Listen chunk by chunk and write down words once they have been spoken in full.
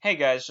Hey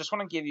guys, just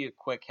want to give you a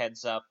quick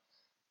heads up.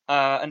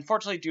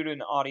 Unfortunately, due to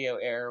an audio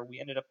error, we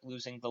ended up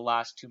losing the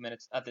last 2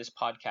 minutes of this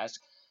podcast.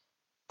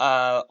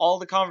 All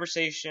the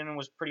conversation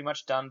was pretty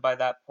much done by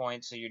that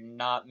point, so you're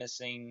not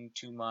missing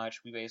too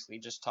much. We basically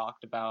just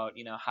talked about,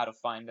 how to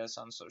find us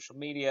on social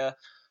media,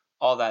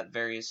 all that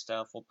various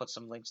stuff. We'll put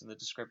some links in the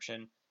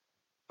description.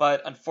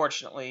 But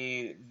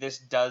unfortunately, this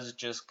does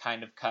just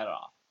kind of cut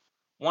off.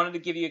 Wanted to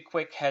give you a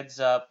quick heads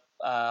up.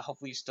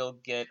 Hopefully you still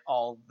get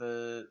all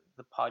the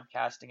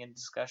podcasting and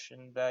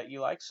discussion that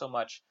you like so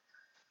much.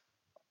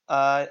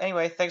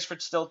 Anyway, thanks for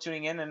still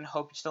tuning in and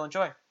hope you still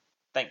enjoy.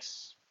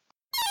 Thanks.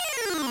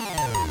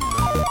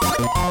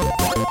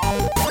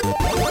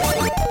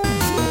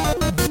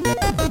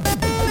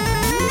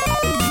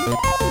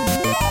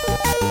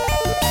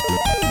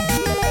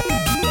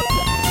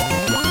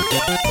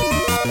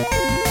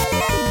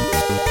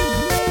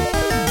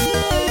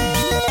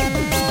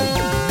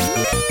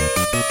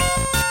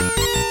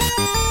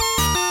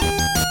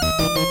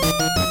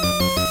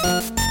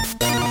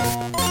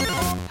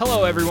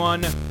 Hello,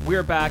 everyone.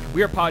 We're back.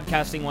 We're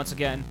podcasting once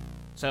again.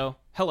 So,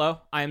 hello.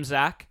 I'm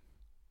Zach.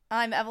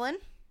 I'm Evelyn.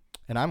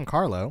 And I'm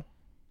Carlo.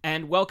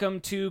 And welcome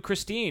to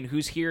Christine,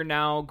 who's here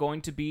now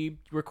going to be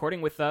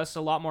recording with us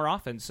a lot more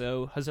often.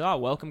 So, huzzah.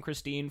 Welcome,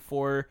 Christine,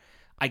 for,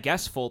 I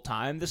guess,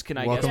 full-time. This can,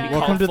 welcome, guess, be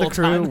welcome called to the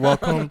full-time. crew.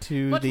 Welcome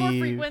to Much the... more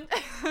frequent.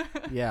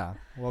 Yeah.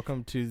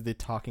 Welcome to the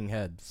Talking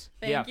Heads.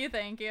 Thank you.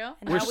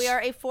 And We're now we are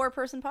a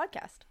 4-person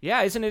podcast.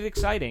 Yeah, isn't it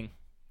exciting?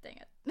 Dang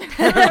it.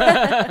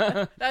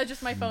 That was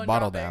just my phone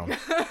Bottle dropping.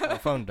 down.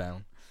 Phone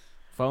down.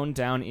 Phone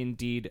down,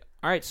 indeed.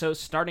 All right, so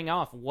starting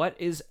off, what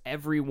is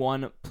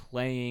everyone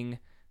playing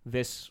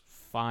this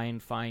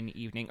fine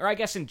evening? Or I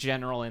guess in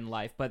general in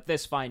life, but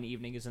this fine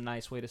evening is a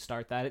nice way to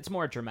start that. It's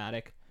more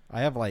dramatic.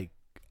 I have, like,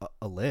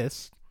 a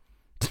list.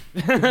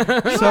 You So,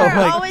 are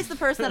like- always the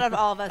person out of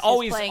all of us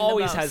Always who's playing the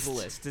most. has a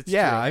list. It's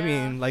Yeah, true. I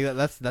mean, like,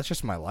 that's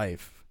just my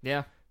life.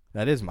 Yeah.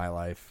 That is my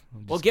life.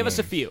 Well, Just give us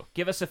a games. few.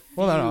 Give us a few.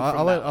 Well, no, from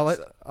I'll that let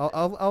list.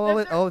 I'll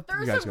let There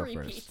you are guys some go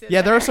repeats first. in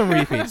Yeah, there are there. some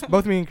repeats.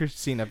 Both me and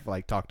Christine have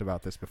like talked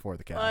about this before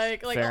the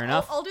cast. Like Fair I'll,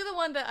 enough. I'll do the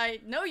one that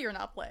I know you're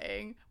not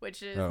playing,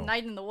 which is Oh.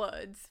 Night in the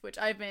Woods, which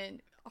I've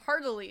been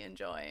heartily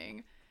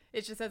enjoying.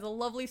 It just has a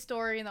lovely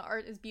story and the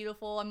art is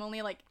beautiful. I'm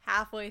only like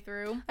halfway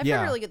through. I've Yeah.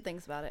 heard really good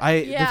things about it. The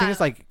thing Yeah. is,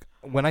 like,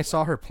 when I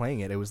saw her playing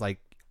it, it was like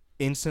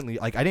instantly,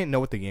 like, I didn't know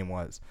what the game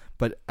was,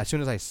 but as soon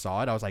as I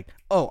saw it, I was like,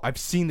 oh, I've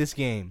seen this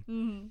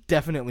game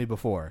definitely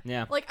before.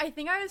 Yeah. Like, I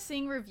think I was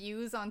seeing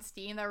reviews on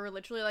Steam that were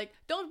literally like,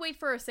 don't wait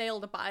for a sale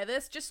to buy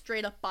this, just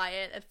straight up buy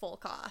it at full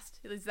cost.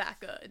 It is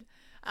that good.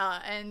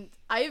 And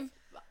I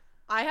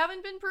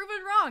haven't been proven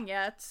wrong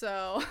yet,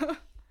 so...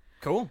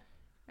 Cool.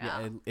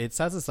 Yeah, it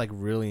has this like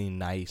really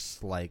nice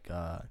like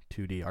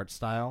 2D art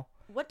style.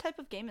 What type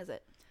of game is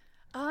it?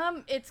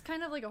 It's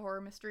kind of like a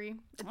horror mystery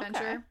adventure.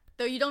 Okay.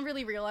 Though you don't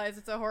really realize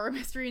it's a horror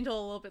mystery until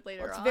a little bit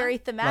later It's on. very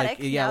thematic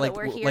now that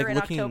we're here in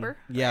looking, October.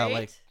 Yeah, right?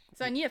 like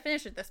So I need to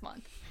finish it this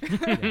month.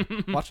 yeah.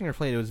 Watching her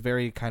play, it was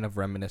very kind of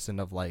reminiscent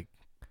of like,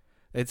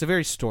 it's a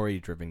very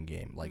story-driven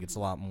game. Like it's a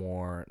lot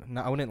more.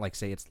 No, I wouldn't like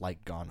say it's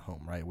like Gone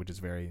Home, right? Which is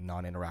very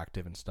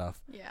non-interactive and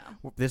stuff. Yeah.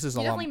 This is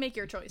You a definitely lot. make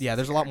your choices. Yeah,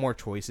 there's a here. lot more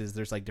choices.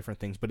 There's like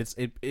different things, but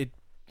it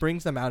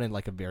brings them out in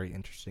like a very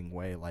interesting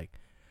way. Like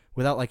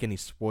without like any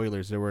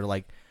spoilers, there were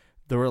like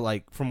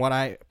from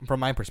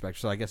my perspective.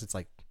 So I guess it's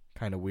like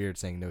kind of weird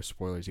saying no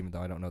spoilers, even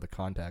though I don't know the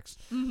context.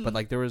 But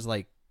like there was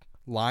like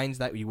lines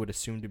that you would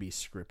assume to be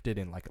scripted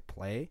in like a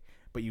play,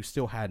 but you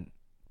still had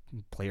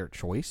player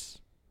choice.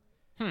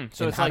 So And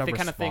it's how like to the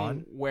kind of thing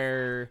respond.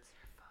 where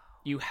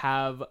you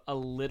have a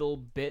little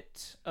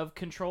bit of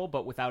control,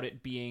 but without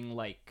it being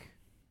like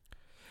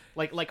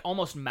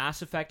almost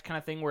Mass Effect kind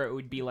of thing, where it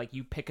would be like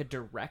you pick a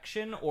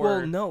direction or.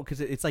 Well, no,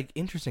 because it's like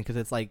interesting because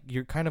it's like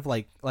you're kind of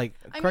like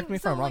correct me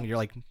if I'm wrong. like- You're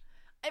like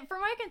From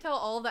what I can tell,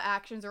 all the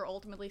actions are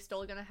ultimately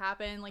still going to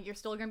happen. Like, you're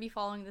still going to be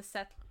following the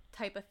set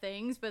type of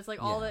things, but it's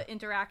like all Yeah. the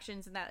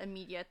interactions in that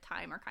immediate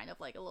time are kind of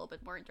like a little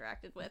bit more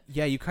interacted with.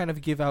 yeah, you kind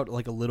of give out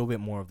like a little bit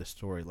more of the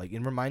story. Like it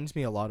reminds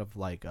me a lot of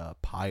like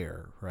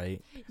Pyre,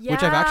 right? Yeah,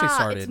 Which I've actually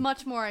started. It's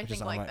much more, I which is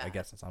think, on like my- that. I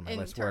guess it's on my in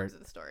list, terms of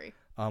the story.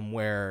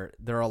 Where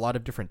there are a lot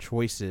of different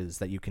choices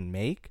that you can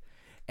make,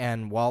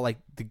 and while like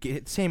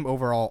the same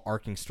overall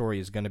arcing story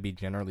is going to be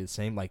generally the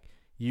same, like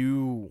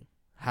you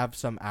have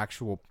some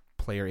actual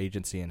player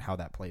agency in how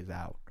that plays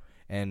out,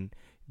 and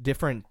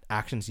different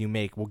actions you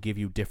make will give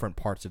you different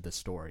parts of the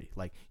story.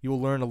 Like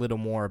you'll learn a little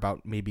more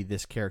about maybe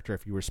this character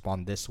if you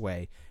respond this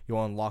way.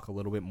 You'll unlock a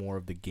little bit more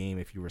of the game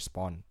if you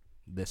respond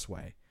this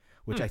way,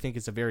 which I think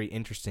is a very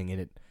interesting,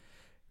 and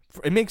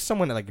it makes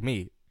someone like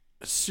me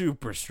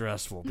super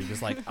stressful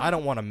because like I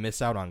don't want to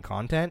miss out on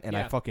content, and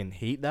I Yeah. fucking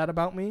hate that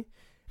about me.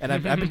 And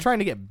I've been trying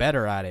to get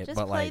better at it, Just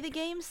but play like the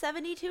game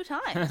 72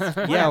 times.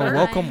 yeah, Whatever.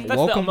 welcome, I mean- That's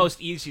the welcome.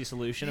 most easy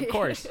solution, of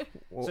course.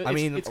 Well, So I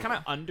mean, it's kind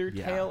of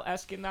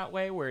Undertale-esque in that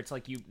way, where it's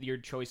like your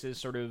choices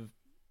sort of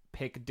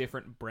pick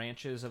different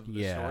branches of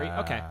the story.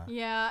 Okay.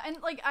 Yeah, and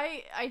like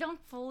I don't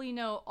fully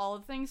know all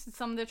of the things.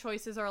 Some of the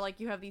choices are like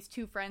you have these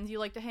two friends you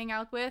like to hang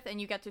out with, and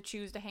you get to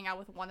choose to hang out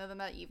with one of them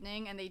that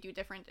evening, and they do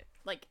different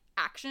like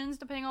actions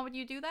depending on what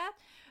you do that.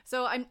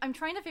 So I'm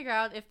trying to figure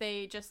out if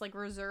they just like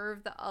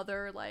reserve the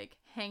other like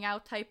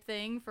hangout type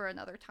thing for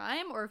another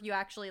time, or if you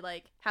actually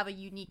like have a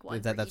unique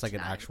one. That's like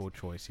night. an actual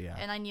choice, yeah.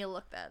 And I need to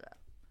look that up.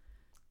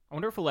 I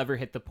wonder if we'll ever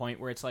hit the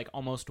point where it's like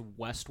almost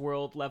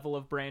Westworld level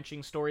of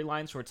branching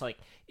storylines, where it's like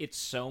it's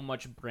so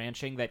much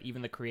branching that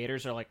even the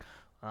creators are like,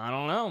 I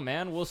don't know,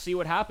 man. We'll see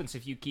what happens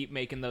if you keep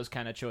making those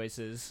kind of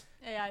choices.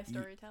 AI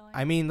storytelling.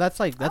 I mean,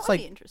 that's like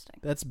interesting.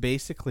 That's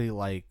basically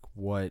like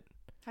what.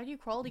 How do you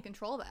quality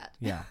control that?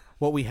 Yeah,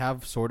 what we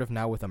have sort of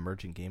now with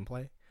emergent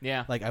gameplay.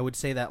 Yeah, like I would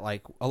say that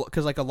like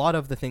because like a lot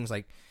of the things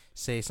like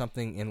say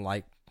something in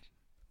like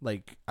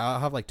I'll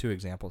have like two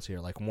examples here.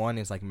 Like one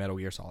is like Metal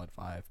Gear Solid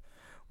 5,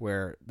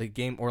 where the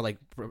game or like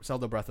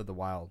Zelda Breath of the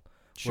Wild,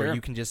 where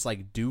you can just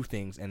like do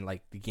things and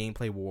like the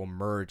gameplay will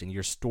emerge and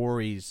your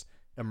stories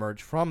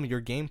emerge from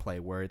your gameplay.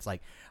 Where it's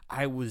like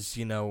I was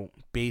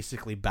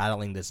basically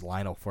battling this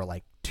Lionel for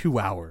like 2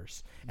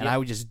 hours and I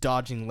was just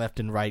dodging left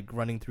and right,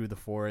 running through the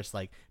forest,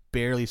 like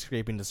barely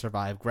scraping to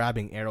survive,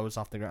 grabbing arrows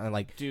off the ground, and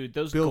like dude,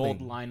 those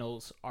gold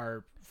Lionels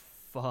are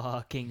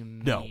fucking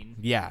mean. No,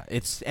 yeah,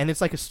 it's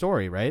like a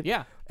story, right?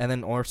 Yeah, and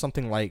then or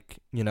something like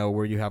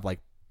where you have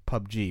like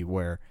PUBG,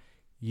 where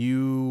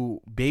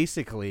you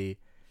basically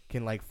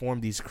can like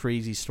form these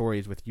crazy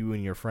stories with you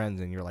and your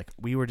friends, and you're like,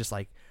 we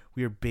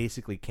were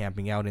basically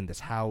camping out in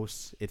this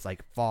house. It's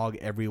like fog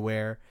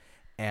everywhere,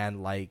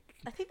 and like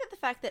I think that the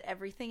fact that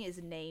everything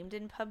is named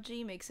in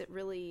PUBG makes it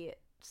really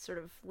sort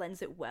of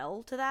lends it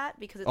well to that,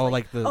 because it's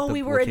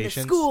we were locations.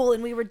 in the school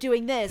and we were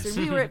doing this, and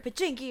we were at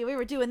Pachinki and we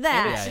were doing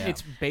that.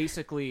 It's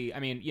basically, I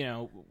mean,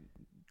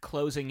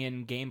 closing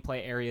in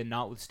gameplay area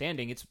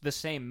notwithstanding, it's the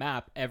same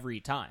map every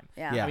time.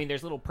 Yeah. I mean,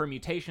 there's little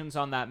permutations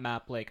on that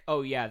map, like,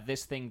 oh yeah,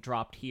 this thing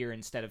dropped here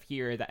instead of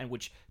here, and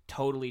which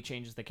totally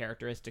changes the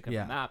characteristic of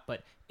the map,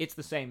 but it's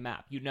the same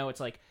map.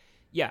 It's like,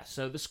 yeah,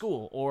 so the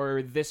school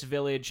or this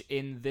village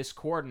in this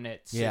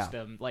coordinate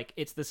system, like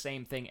it's the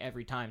same thing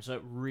every time. So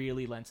it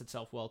really lends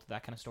itself well to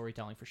that kind of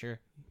storytelling for sure.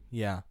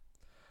 Yeah.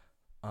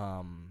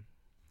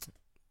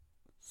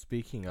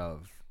 Speaking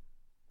of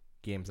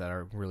games that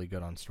are really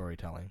good on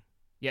storytelling.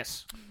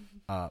 Yes.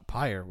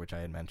 Pyre, which I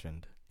had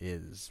mentioned,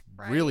 is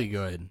really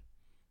good.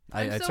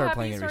 I started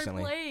playing it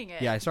recently.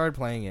 Yeah, I started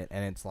playing it,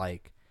 and it's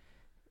like,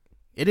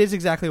 it is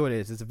exactly what it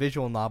is. It's a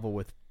visual novel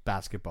with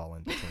basketball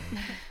in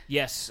between.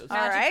 Yes.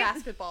 Magic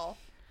basketball.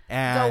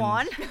 And go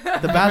on.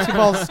 The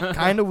basketball's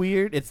kind of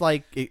weird. It's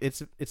like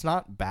it's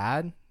not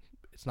bad.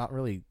 It's not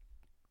really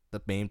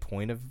the main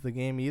point of the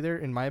game either,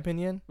 in my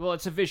opinion. Well,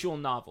 it's a visual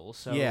novel,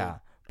 so yeah.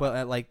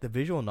 But like the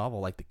visual novel,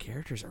 like the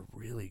characters are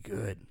really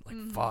good. Like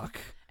fuck.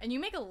 And you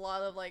make a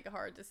lot of like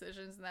hard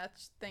decisions in that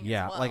thing.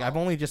 Yeah, as well. like I've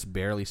only just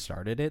barely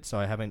started it, so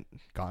I haven't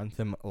gotten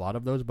to a lot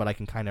of those. But I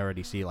can kind of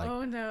already see like,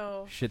 oh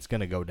no, shit's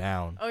gonna go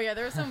down. Oh yeah,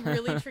 there are some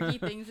really tricky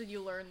things that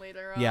you learn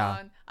later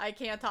on. I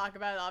can't talk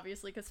about it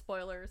obviously because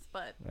spoilers.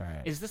 But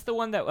right. Is this the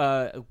one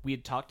that we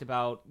had talked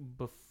about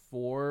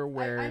before?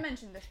 Where I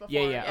mentioned this before.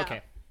 Yeah.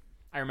 Okay.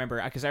 I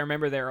remember, because I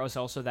remember there was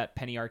also that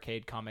Penny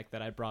Arcade comic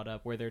that I brought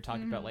up where they're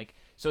talking about, like,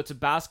 so it's a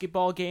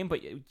basketball game,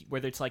 but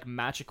where it's like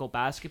magical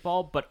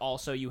basketball, but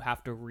also you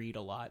have to read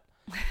a lot.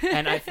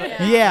 And I thought,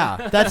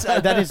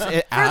 that is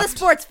apt. For the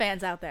sports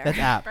fans out there. That's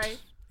apt. Right?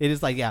 It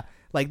is like,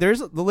 like there's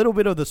the little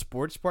bit of the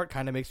sports part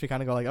kind of makes me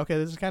kind of go like, okay,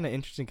 this is kind of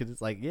interesting, because it's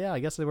like, yeah, I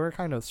guess they were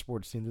kind of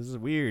sports teams. This is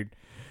weird.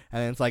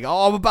 And then it's like,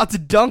 oh, I'm about to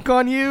dunk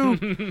on you.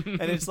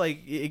 And it's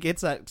like, it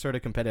gets that sort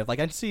of competitive. Like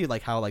I see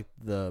like how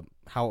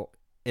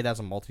it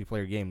as a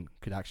multiplayer game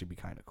could actually be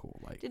kind of cool.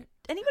 Like, did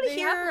anybody They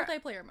here have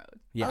multiplayer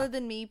mode. other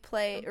than me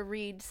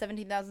read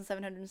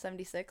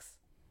 17,776?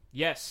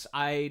 yes,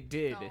 I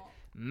did. No.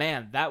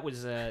 Man, that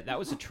was a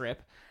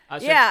trip.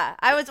 So Yeah,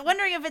 I was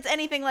wondering if it's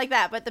anything like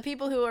that, but the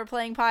people who are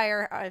playing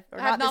Pyre are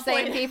not the same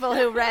played it. people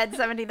who read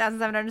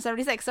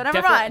 17,776, so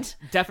never mind.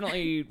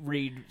 Definitely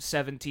read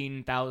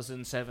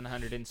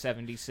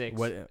 17,776.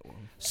 what?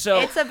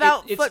 So It's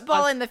about it's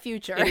football in the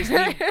future.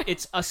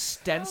 It's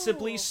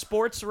ostensibly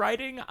sports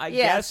writing, I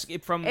guess,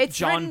 from It's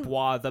John written-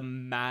 Bois, the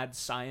mad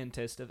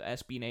scientist of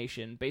SB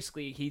Nation.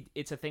 Basically,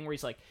 it's a thing where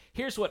he's like,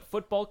 here's what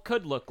football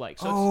could look like.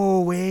 So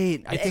Oh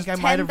wait, I think I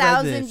It's might have read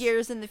 10,000 this.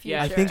 years in the future.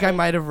 Yeah, I think I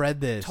might have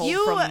read this. Told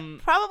You from-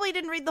 probably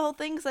didn't read the whole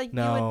thing, so you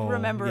No, would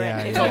remember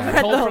yeah, it. if yeah. you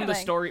read told the whole from the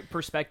thing. story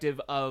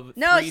perspective of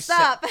No, three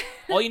stop.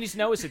 all you need to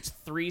know is it's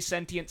 3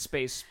 sentient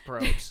space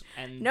probes,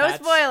 and No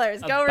that's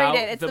spoilers. Go read about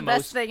it. It's the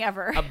best thing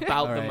ever. about the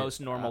Alright.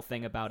 most normal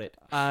thing about it.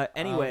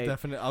 Anyway,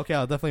 I'll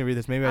definitely read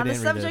this. Maybe I On the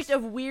didn't read subject this.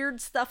 of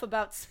weird stuff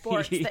about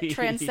sports that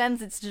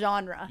transcends its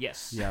genre.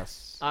 yes.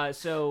 Yes.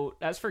 So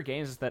as for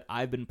games that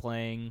I've been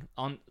playing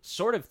on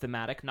sort of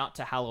thematic, not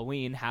to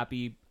Halloween,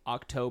 happy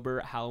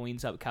October.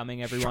 Halloween's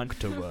upcoming, everyone.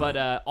 Shocktober.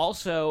 But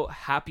also,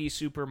 happy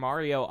Super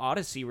Mario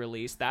Odyssey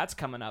release. That's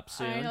coming up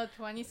soon. I know,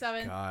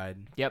 27. God.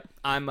 Yep,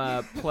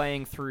 I'm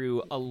playing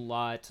through a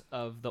lot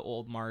of the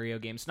old Mario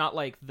games. Not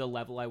like the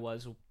level I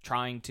was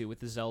trying to with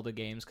the Zelda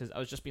games, because I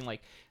was just being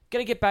like,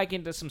 gonna get back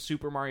into some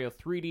Super Mario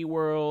 3D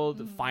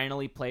World.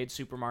 Finally played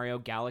Super Mario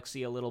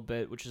Galaxy a little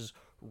bit, which is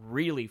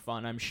really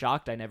fun. I'm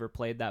shocked I never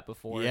played that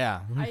before.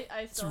 Yeah. I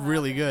It's still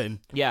really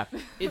haven't. good. Yeah,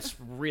 it's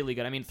really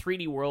good. I mean,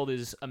 3D World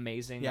is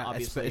amazing, Yeah,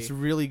 obviously. it's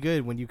really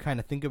good when you kind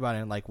of think about it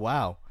and like,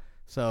 wow.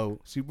 So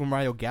Super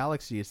Mario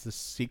Galaxy is the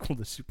sequel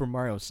to Super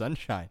Mario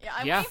Sunshine. Yeah,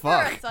 I'm Yeah, waiting for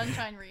a fuck.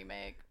 Sunshine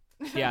remake.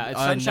 Yeah, a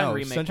Sunshine no,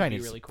 remake Sunshine would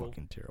be is really a cool.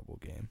 fucking terrible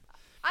game.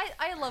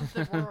 I love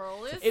the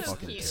world. It's, It's so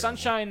fucking cute. terrible.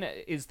 Sunshine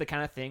is the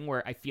kind of thing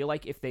where I feel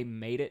like if they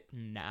made it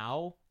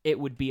now, it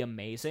would be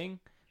amazing.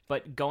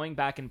 But going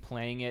back and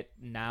playing it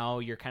now,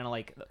 you're kind of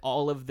like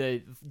all of the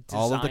design,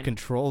 All of the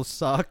controls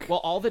suck. well,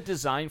 all the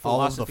design All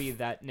of the philosophy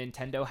that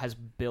Nintendo has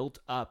built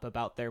up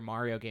about their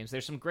Mario games.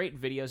 There's some great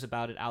videos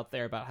about it out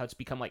there about how it's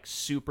become like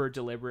super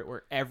deliberate,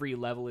 where every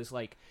level is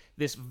like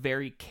this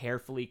very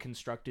carefully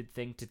constructed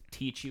thing to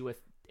teach you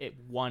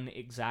one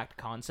exact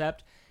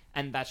concept,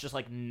 and that's just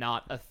like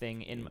not a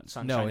thing in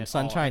Sunshine. No, in at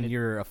Sunshine, all.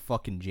 you're a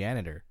fucking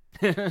janitor.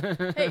 Hey,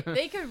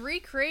 they could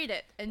recreate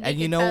it and make And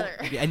you it know,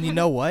 better. and you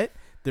know what?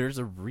 There's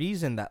a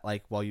reason that,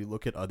 like, while you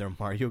look at other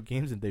Mario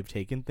games and they've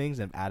taken things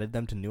and added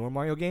them to newer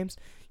Mario games,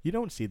 you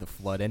don't see the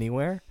flood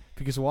anywhere.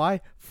 Because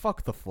why?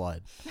 Fuck the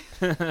flood.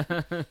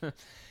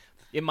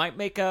 It might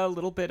make a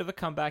little bit of a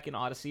comeback in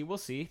Odyssey. We'll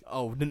see.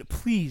 Oh,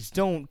 please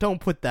don't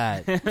put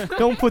that.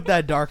 Don't put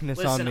that darkness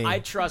on Listen, me. I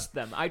trust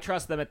them. I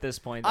trust them at this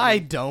point. I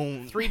mean,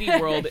 don't.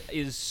 3D World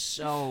is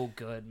so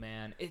good,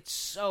 man. It's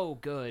so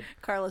good.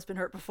 Carla's been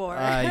hurt before.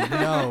 I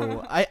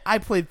know. I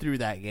played through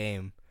that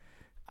game.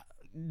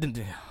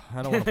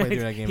 I don't want to play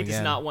through that game He again.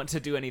 does not want to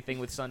do anything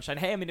with Sunshine.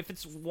 Hey, I mean, if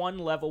it's one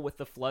level with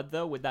the flood,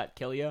 though, would that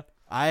kill you?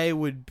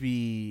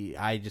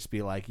 I'd just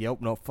be like,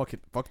 yep, no, fuck it.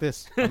 Fuck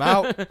this. I'm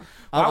out.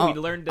 Wow, we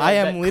learned I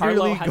that am Carlo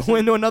literally has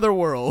going to another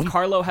world.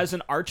 Carlo has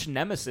an arch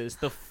nemesis,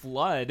 the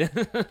flood.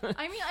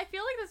 I mean, I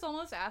feel like there's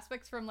almost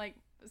aspects from like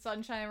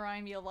Sunshine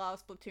reminding me a lot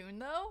of Splatoon,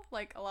 though.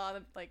 Like a lot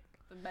of like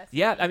the messy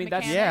Yeah, I mean,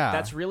 mechanics.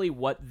 that's really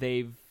what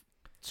they've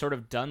sort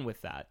of done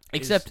with that. is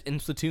Except in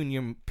Splatoon,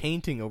 you're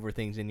painting over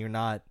things and you're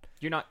not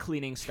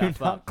cleaning you're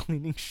stuff not up.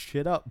 cleaning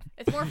shit up.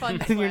 It's more fun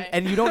this and, way.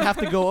 and you don't have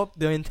to go up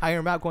the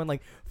entire map going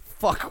like,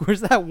 fuck, where's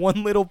that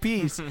one little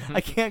piece?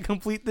 I can't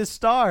complete this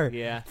star.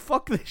 Yeah.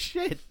 Fuck this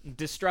shit.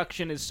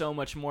 Destruction is so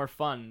much more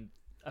fun,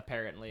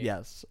 apparently.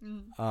 Yes.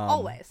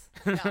 Always.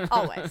 Yeah,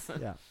 always.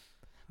 Yeah.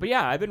 But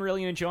yeah, I've been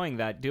really enjoying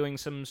that. Doing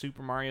some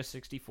Super Mario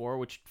 64,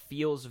 which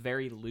feels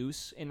very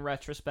loose in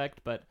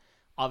retrospect, but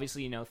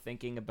obviously,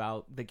 thinking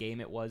about the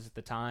game it was at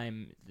the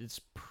time, it's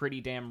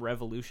pretty damn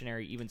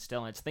revolutionary even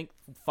still. And it's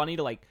funny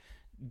to like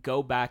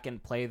go back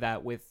and play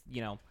that with,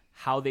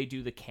 how they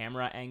do the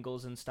camera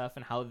angles and stuff,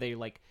 and how they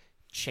like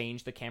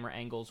change the camera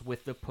angles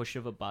with the push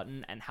of a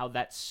button, and how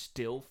that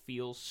still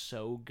feels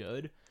so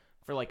good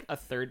for like a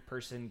third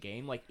person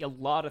game. Like a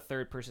lot of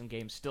third person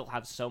games still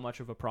have so much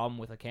of a problem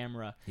with a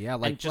camera. Yeah,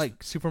 And like just-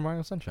 like Super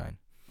Mario Sunshine.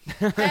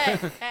 hey.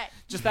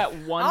 Just that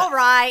one. All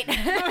right.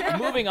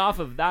 Moving off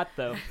of that,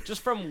 though,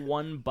 just from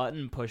one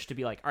button push to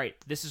be like, all right,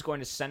 this is going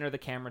to center the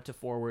camera to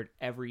forward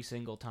every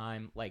single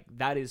time. Like,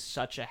 that is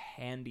such a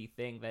handy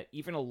thing that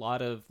even a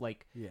lot of,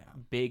 like,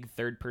 big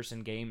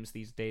third-person games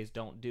these days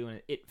don't do,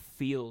 and it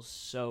feels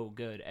so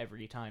good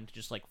every time to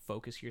just, like,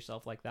 focus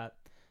yourself like that.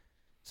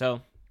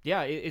 So,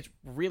 yeah, it's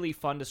really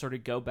fun to sort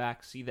of go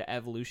back, see the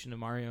evolution of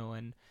Mario,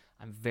 and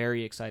I'm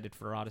very excited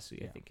for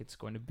Odyssey. I think it's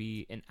going to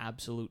be an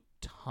absolute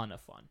ton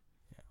of fun.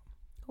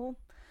 Cool.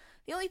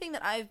 The only thing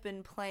that I've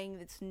been playing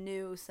that's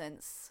new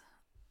since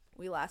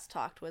we last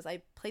talked was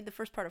I played the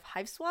first part of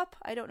Hive Swap.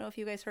 I don't know if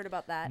you guys heard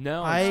about that.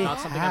 No, I it's not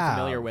something I'm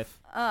familiar have. with.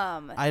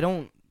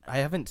 I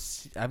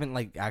haven't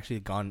like actually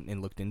gone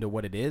and looked into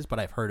what it is, but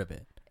I've heard of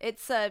it.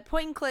 It's a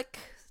point and click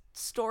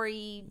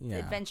story Yeah.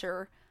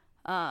 adventure,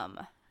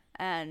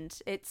 and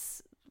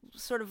it's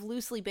sort of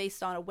loosely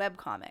based on a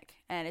webcomic,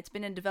 and it's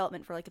been in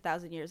development for like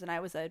 1,000 years, and I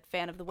was a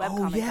fan of the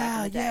webcomic back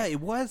in the day. It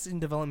was in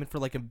development for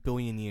like a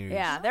billion years.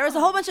 Yeah, there was a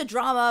whole bunch of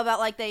drama about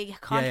like they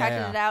contracted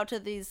yeah. it out to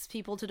these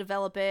people to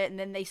develop it, and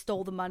then they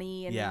stole the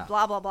money and Yeah.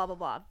 blah blah blah blah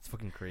blah. It's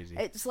fucking crazy.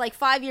 It's like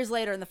 5 years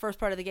later, and the first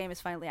part of the game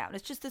is finally out. And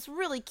it's just this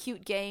really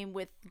cute game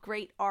with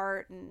great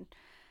art, and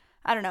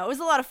I don't know, it was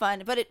a lot of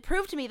fun. But it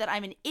proved to me that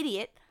I'm an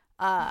idiot.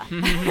 Because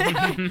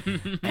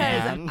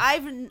Man.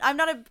 I've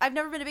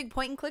never been a big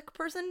point and click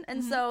person,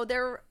 and so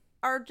there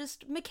are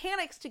just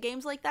mechanics to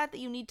games like that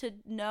you need to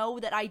know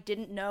that I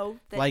didn't know.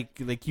 That like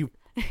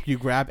you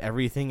grab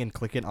everything and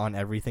click it on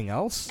everything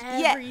else.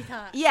 Every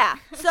time. yeah,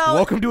 so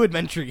Welcome to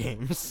adventure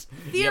games.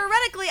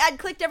 theoretically, I'd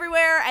clicked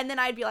everywhere, and then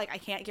I'd be like, I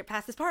can't get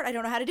past this part. I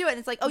don't know how to do it. And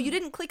it's like, oh, you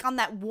didn't click on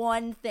that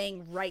one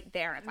thing right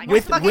there. And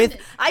it's like,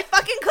 I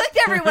fucking clicked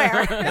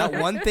everywhere. That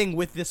one thing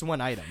with this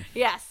one item.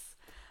 Yes.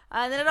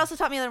 And then it also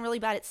taught me that I'm really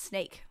bad at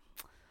Snake.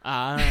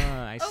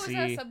 I Oh, is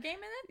there a see. sub game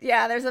in it?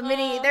 Yeah, there's a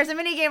mini Aw. there's a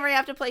mini game where you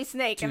have to play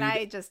Snake, and Dude,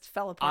 I just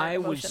fell apart I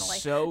was emotionally.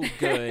 so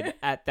good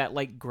at that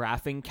like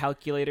graphing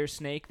calculator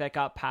Snake that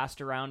got passed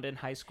around in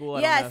high school.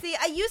 I don't Yeah, know. see,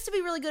 I used to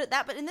be really good at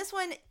that, but in this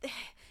one,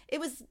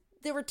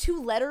 there were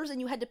 2 letters, and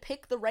you had to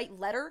pick the right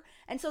letter,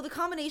 and so the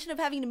combination of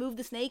having to move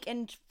the snake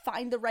and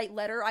find the right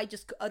letter, I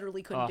just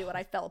utterly couldn't do it.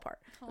 I fell apart.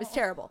 It was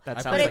terrible. That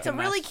I sounds But like it's a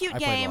mess. really cute I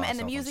played a game, lot of and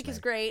the stuff on music is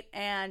Snake. great,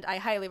 and I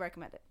highly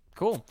recommend it.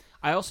 Cool.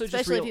 I also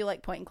Especially just if you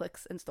like point and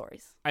clicks and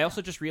stories. I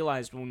also just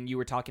realized when you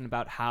were talking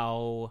about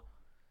how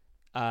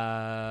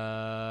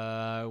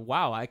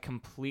wow, I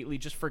completely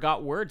just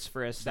forgot words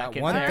for a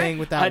second. one there. thing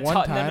with that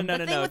one time. No,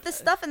 The thing with the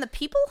stuff and the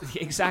people?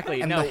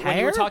 Exactly. And No, the when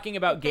you were hair? talking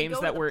about They games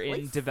go that to were the in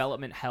place?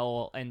 development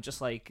hell and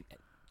just like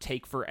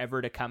take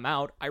forever to come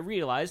out, I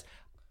realized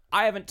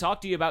I haven't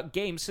talked to you about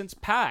games since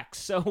PAX.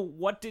 So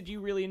what did you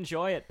really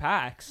enjoy at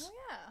PAX?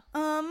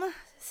 Yeah.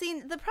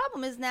 See, the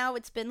problem is now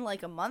it's been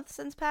like a month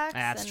since PAX.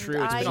 That's and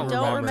true. It's I been a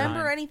don't long remember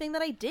time. anything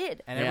that I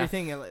did. And Yeah.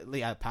 everything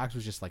at PAX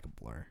was just like a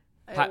blur.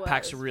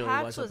 PAX really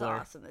PAX was a blur.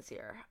 awesome this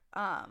year.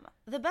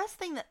 The best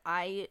thing that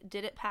I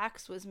did at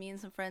PAX was me and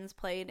some friends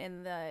played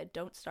in the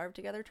Don't Starve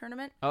Together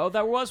tournament. Oh,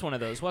 there was one of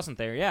those, wasn't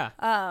there? Yeah.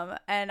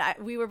 And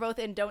we were both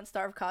in Don't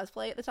Starve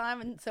cosplay at the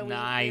time, and so we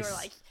Nice. were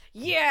like,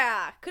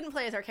 yeah! Couldn't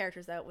play as our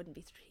characters, though. It wouldn't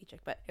be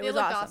strategic, but it They was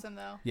looked awesome.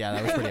 though. Yeah,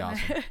 that was pretty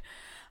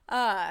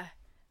awesome.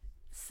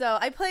 So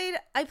I played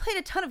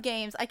a ton of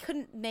games. I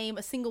couldn't name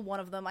a single one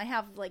of them. I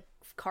have like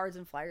cards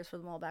and flyers for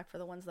them all back for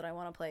the ones that I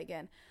want to play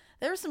again.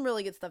 There was some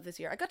really good stuff this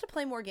year. I got to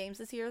play more games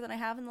this year than I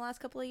have in the last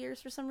couple of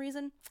years for some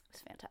reason. It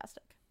was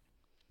fantastic.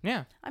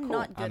 Yeah. I'm Cool.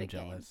 not good I'm at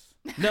games.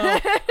 jealous. No,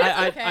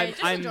 okay,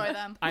 just I'm, enjoy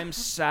them. I'm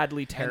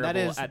sadly And terrible that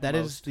is at that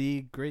is most.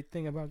 the great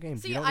thing about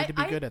games. See, you don't need to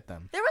be I- good at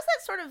them. There was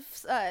that sort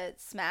of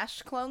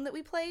Smash clone that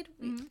we played.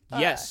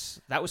 Yes,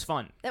 that was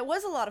fun. That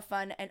was a lot of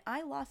fun, and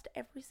I lost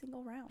every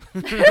single round.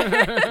 Which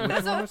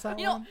one was that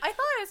You know, one? I thought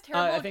I was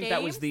terrible I at think games.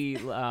 that was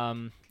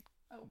the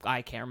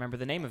I can't remember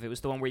the name of it. It was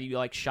the one where you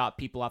like shot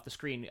people off the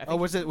screen. I think, Oh,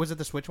 was it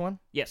the Switch one?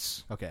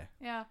 yes. Okay,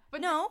 Yeah,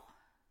 But no,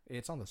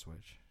 it's on the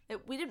Switch.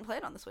 we didn't play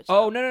it on the Switch.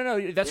 Oh though.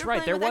 no, that's were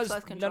right. There playing with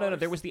was Xbox no. There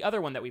controllers. was the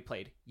other one that we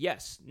played.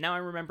 Yes, now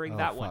I'm remembering Oh,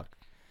 that one.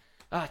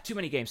 fuck. Too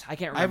many games. I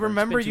can't I remember. It's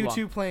remember been too you long.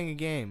 two playing a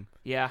game.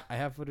 Yeah. I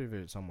have footage of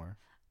it somewhere.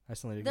 I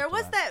still need to get There to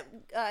was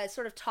that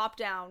sort of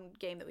top-down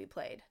game that we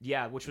played.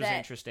 Yeah, which was That-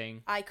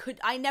 interesting.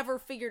 I never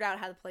figured out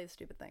how to play the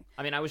stupid thing.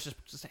 I mean, I was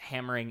just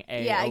hammering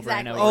A Yeah, over exactly.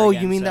 and over Oh,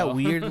 again, you mean so- that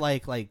weird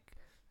like it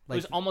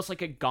was almost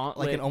like a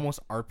gauntlet. like an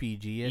almost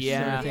RPG-ish sort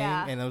Yeah. of thing,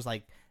 Yeah. and it was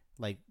like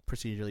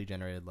procedurally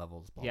generated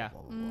levels. Blah, Yeah.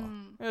 blah, blah, blah,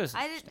 blah. It was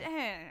I interesting.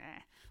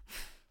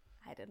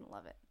 didn't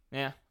love it.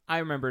 Yeah, I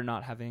remember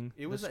not having.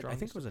 It was. the I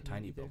think it was a strongest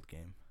tiny opinion either. build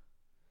game.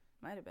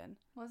 Might have been.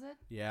 Was it?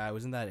 Yeah, I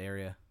was in that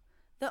area.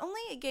 The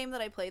only game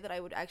that I played that I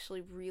would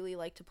actually really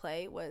like to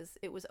play was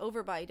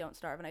over by Don't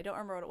Starve, and I don't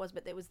remember what it was,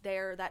 but it was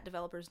that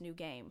developer's new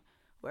game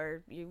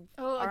where you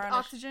Oh, are on a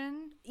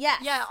Oxygen. yes,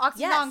 Yeah,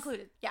 Oxygen yes. not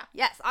included. Yeah.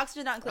 Yes,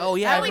 Oxygen not included. Oh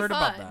yeah, That I've was- heard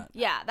about fun. that.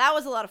 Yeah, that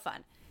was a lot of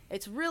fun.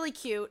 It's really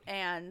cute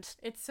and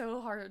It's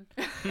so hard.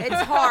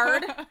 it's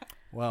hard.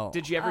 Well,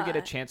 Did you ever get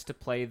a chance to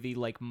play the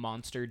like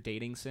monster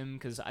dating sim?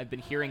 Because I've been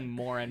hearing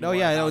more and no, more.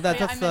 yeah, no, about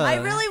that's I the. mean, I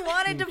really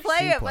wanted to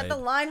play it, but the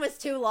line was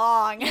too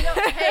long. You know,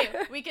 hey,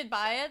 we could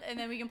buy it and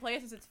then we can play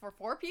it since it's for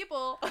 4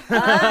 people.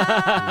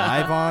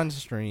 live on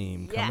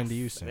stream coming to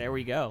you Yes. soon. There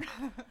we go.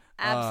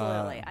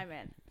 Absolutely, I'm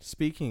in.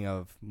 Speaking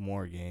of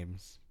more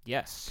games,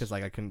 Yes. because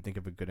like I couldn't think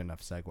of a good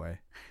enough segue.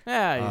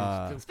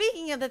 Yeah.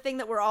 Speaking of the thing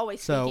that we're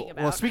always So, speaking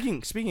about. well,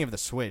 speaking of the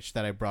Switch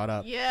that I brought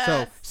up, Yes.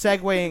 so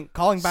segueing,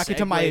 calling back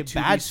into my Segue to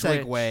bad the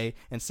Switch. segue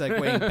and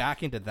segueing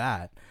back into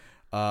that,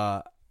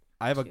 I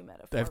have a Too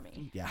meta for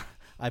me. yeah,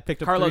 I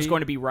picked up Carlo's 3, going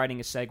to be writing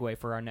a segue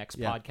for our next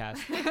Yeah.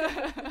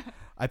 podcast.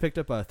 I picked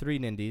up 3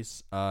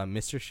 Nindies,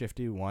 Mr.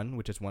 Shifty 1,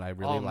 which is one I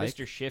really like.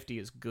 Mr. Shifty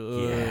is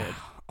good. Yeah.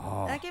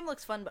 Oh, That game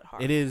looks fun but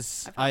hard. it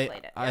is. I've not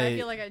played it. Yeah, I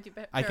feel like I do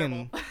better. I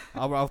can.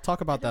 I'll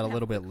talk about that a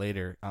little bit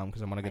later,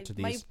 because I'm gonna get to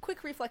My these.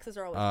 quick reflexes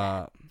are always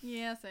Uh, bad.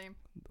 Yeah, same.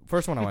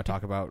 first one I want to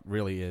talk about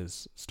really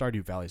is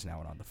Stardew Valley's now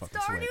on the fucking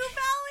Stardew Switch.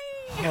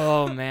 Valley!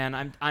 Oh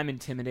man, I'm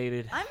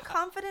intimidated. I'm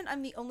confident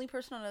I'm the only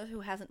person on earth who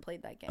hasn't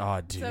played that game. Oh,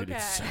 dude,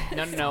 it's so.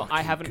 okay. No,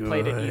 I haven't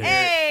played it good. either,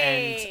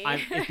 Hey!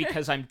 and it's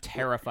because I'm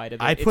terrified of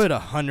it. I It's- put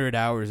 100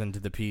 hours into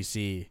the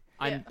PC.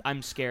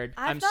 I'm scared.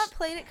 I've I'm not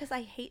played it because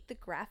I hate the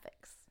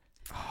graphics.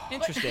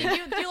 interesting. Do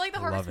you like the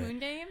I love Harvest it. Moon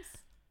games?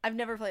 I've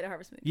never played a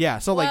Harvest Moon. Yeah,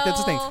 so like that's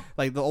the thing. Well,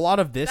 Like a lot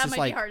of this that is might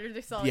like be harder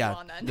to sell yeah, you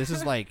on then. this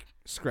is like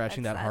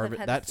scratching That's- that I've harvest.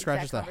 had That this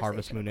scratches exact that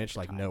Harvest conversation Moon a itch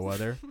like bunch of no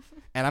times. other.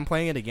 And I'm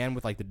playing it again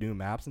with like the new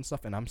maps and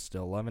stuff, and I'm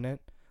still loving it.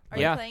 Are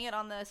Yeah. you playing it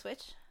on the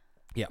Switch?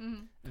 That's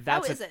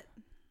How is it?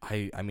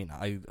 I mean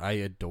I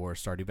adore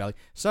Stardew Valley.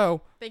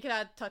 So They could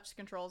add touch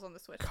controls on the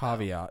Switch. though.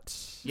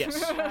 caveats.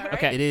 Yes. Alright.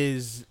 Okay. It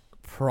is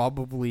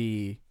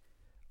probably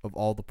of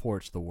all the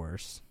ports the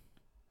worst.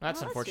 That's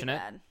Oh, too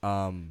unfortunate.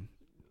 bad.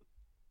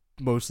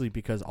 Mostly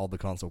because all the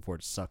console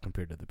ports suck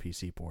compared to the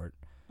PC port.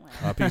 Wow.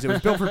 Because it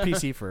was built for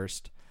PC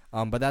first.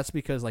 But that's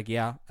because, like,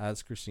 yeah,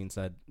 as Christine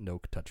said,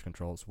 no touch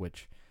controls,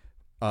 which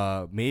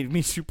made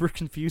me super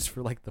confused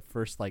for like the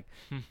first like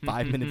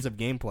 5 minutes of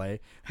gameplay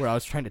where I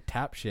was trying to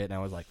tap shit and I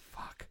was like,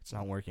 fuck, it's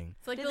not working.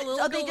 It's like Did the they,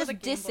 little oh, they girl with just a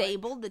Game Boy.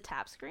 disabled the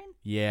tap screen?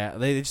 Yeah,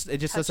 it just Touch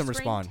doesn't screen?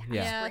 respond.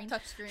 Yeah, Yeah, Screen.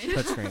 touchscreen.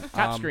 touchscreen.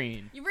 Tap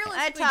screen. You I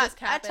realistically talk, just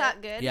cap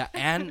it. good. Yeah,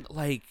 and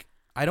like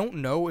I don't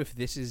know if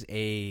this is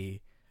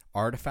a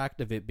artifact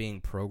of it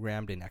being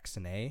programmed in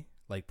XNA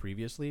like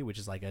previously, which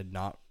is like a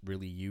not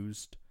really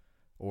used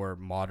or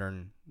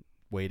modern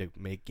way to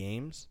make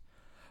games.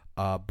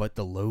 But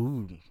the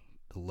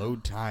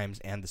load times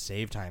and the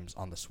save times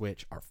on the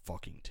Switch are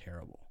fucking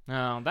terrible.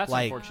 Oh, that's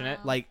Like-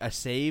 unfortunate. Like a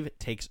save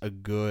takes a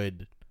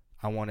good,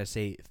 I want to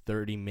say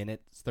 30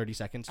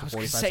 seconds I to was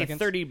gonna 45 say seconds.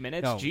 30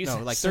 minutes. No, Jesus.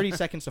 no, like 30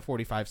 seconds to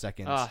 45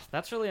 seconds.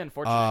 That's really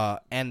unfortunate.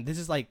 And this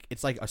is like,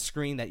 it's like a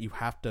screen that you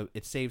have to,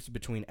 it saves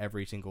between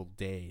every single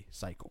day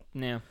cycle.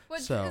 yeah.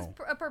 Which So- is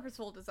a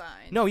purposeful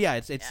design. No, yeah,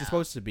 it's Yeah.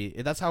 supposed to be.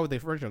 That's how the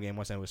original game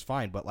was, and it was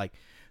fine. But like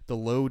the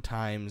load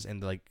times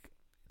and like,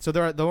 so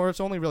there's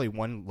only really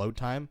one load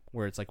time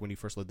where it's like when you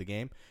first load the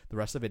game. The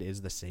rest of it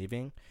is the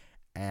saving,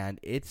 and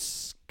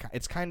it's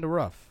kind of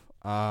rough.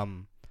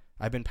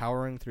 I've been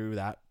powering through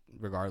that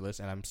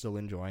regardless, and I'm still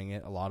enjoying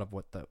it. A lot of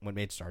what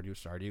made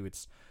Stardew.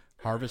 It's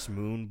Harvest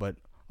Moon, but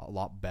a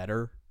lot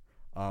better.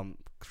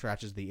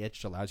 Scratches the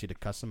itch, allows you to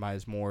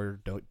customize more,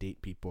 don't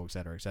date people,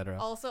 etc., etc.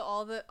 Also,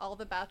 all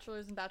the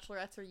bachelors and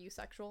bachelorettes are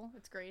eusexual.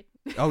 It's great.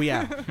 Oh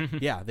yeah,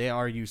 yeah, they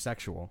are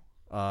eusexual.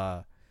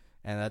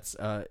 And that's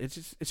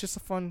it's just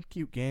a fun,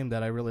 cute game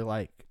that I really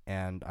like,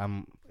 and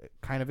I'm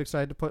kind of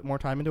excited to put more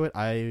time into it.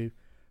 I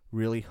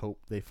really hope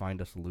they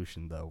find a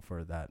solution though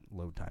for that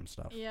load time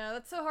stuff. Yeah,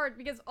 that's so hard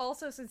because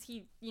also since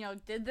he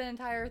did the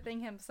entire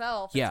thing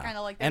himself, Yeah, it's kind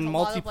of like and there's a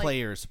lot of, like,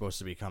 multiplayer is supposed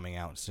to be coming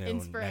out soon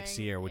spring, next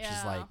year, which is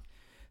yeah. like,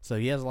 so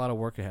he has a lot of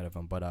work ahead of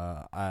him. But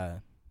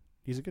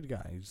he's a good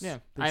guy. Yeah.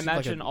 He I seems like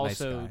a imagine nice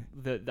also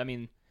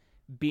guy.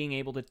 being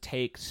able to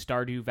take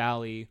Stardew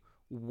Valley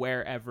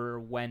wherever,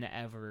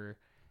 whenever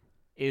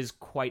is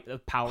quite a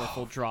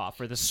powerful draw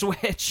for the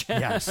Switch.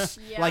 Yes,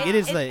 Yeah. like it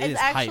is. It is It's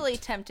actually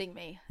hyped. tempting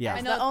me. Yeah. As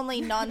I the know.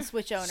 only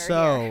non-Switch owner here.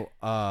 So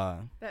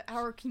that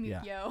our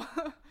commute, yo.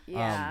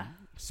 Yeah.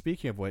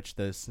 Speaking of which,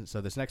 this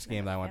next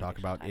game that I want to talk fanfiction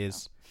about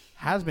title.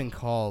 has been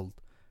called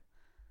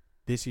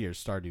this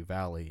year's Stardew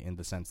Valley in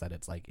the sense that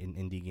it's like an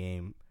indie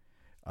game,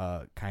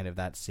 kind of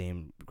that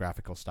same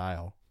graphical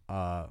style.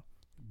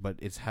 But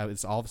it's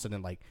all of a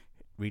sudden like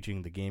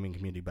reaching the gaming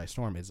community by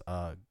storm is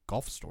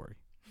Golf Story.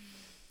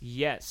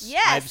 Yes.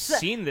 Yes! I've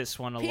seen this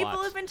one a People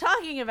lot. have been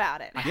talking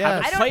about it. I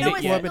Yeah, haven't I don't played know it a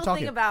I've yet. been single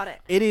talking- thing about it,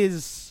 It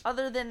is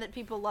other than that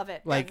people love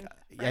it. like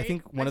and I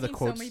think one I've of the seen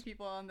quotes. so many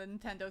people on the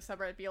Nintendo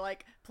subreddit be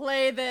like,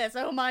 "Play this!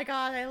 Oh my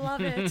god, I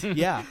love it!"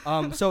 Yeah.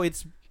 So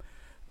it's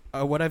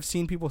what I've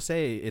seen people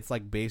say. It's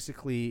like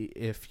basically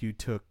if you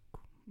took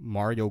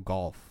Mario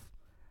Golf,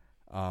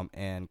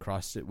 and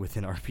crossed it with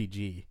an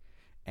RPG,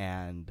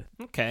 and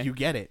Okay. you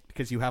get it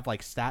because you have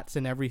like stats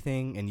and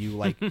everything, and you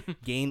like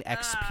gain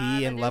XP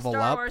the and new level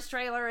Star up. Wars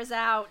trailer is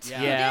out.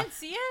 Yeah. Yeah. You didn't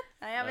see it?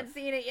 I haven't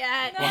seen it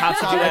yet. We'll have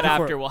to Saw do it that right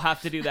before- after. We'll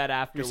have to do that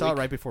after. We saw it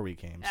right before we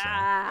came. So.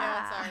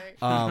 Ah. Yeah,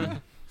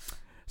 sorry.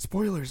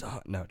 Spoilers.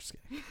 No, just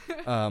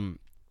kidding.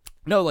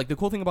 No, like the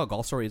cool thing about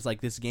Golf Story is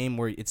like this game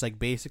where it's like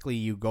basically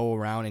you go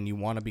around and you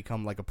want to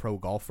become like a pro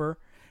golfer,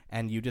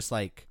 and you just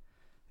like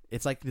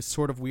it's like this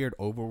sort of weird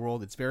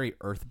overworld. It's very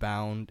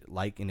Earthbound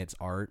like in its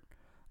art.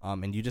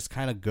 And you just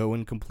kind of go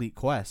and complete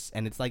quests,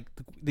 and it's like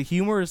the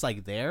humor is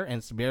like there, and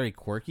it's very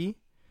quirky,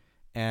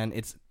 and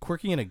it's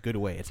quirky in a good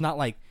way. It's not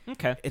like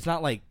Okay.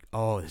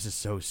 oh, this is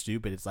so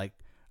stupid. It's like,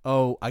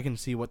 oh, I can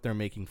see what they're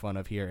making fun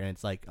of here, and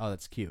it's like, oh,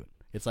 that's cute.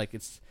 It's like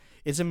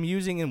it's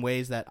amusing in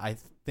ways that I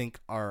think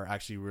are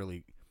actually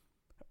really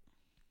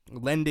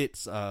lend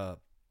its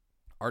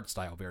art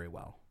style very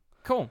well.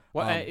 Cool.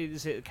 Well,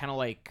 is it kind of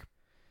like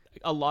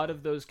a lot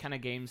of those kind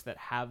of games that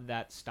have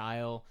that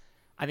style?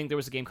 I think there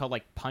was a game called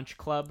like Punch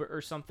Club or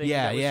something.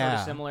 Yeah, that was sort yeah.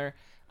 of similar.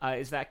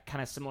 Is that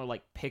kind of similar,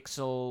 like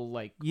pixel,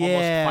 like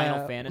Yeah, almost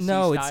Final Fantasy?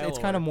 no, style, it's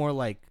kind of more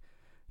like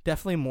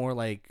definitely more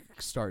like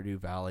Stardew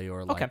Valley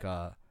or Okay. like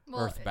Well,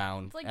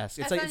 Earthbound. it's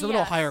It's like it's a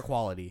little SNES. higher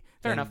quality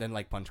Fair enough. than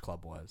like Punch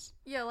Club was.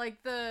 Yeah, like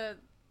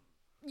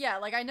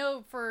like I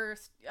know for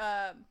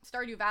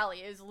Stardew Valley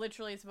is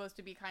literally supposed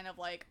to be kind of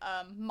like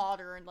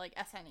modern like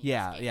SNES.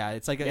 Yeah, game. yeah.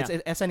 It's like it's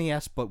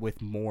SNES but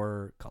with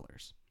more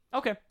colors.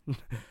 Okay.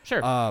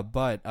 Sure.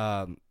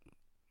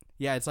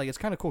 Yeah, it's like it's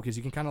kind of cool because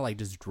you can kind of like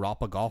just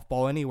drop a golf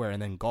ball anywhere and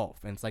then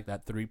golf, and it's like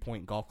that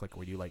 3-point golf click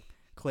where you like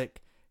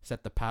click,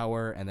 set the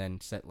power, and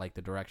then set like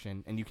the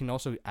direction, and you can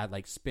also add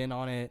like spin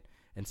on it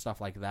and stuff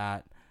like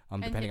that.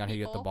 Depending hit on how you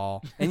get the people.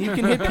 ball, and you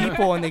can hit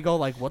people, and they go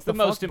like, "What's the the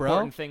most fuck, bro?"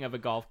 important thing of a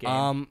golf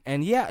game.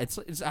 And yeah,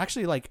 it's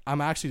actually like I'm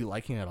actually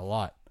liking it a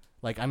lot.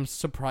 Like I'm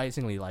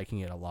surprisingly liking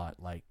it a lot.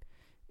 Like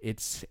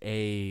it's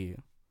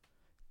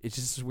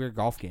just this weird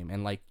golf game,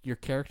 and like your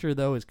character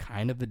though is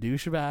kind of a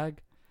douchebag.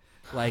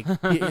 Like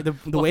the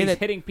well, way he's that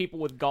hitting people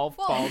with golf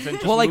Well- balls and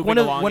just well, like moving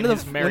along in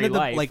his merry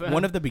life. like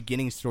one of the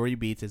beginning story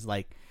beats is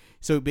like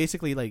so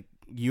basically like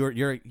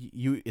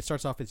you it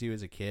starts off as you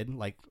as a kid,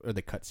 like or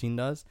the cutscene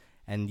does,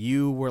 and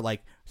you were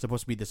like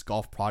supposed to be this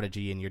golf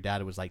prodigy, and your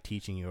dad was like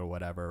teaching you or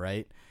whatever,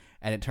 right?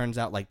 And it turns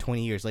out like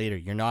 20 years later,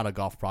 you're not a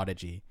golf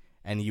prodigy,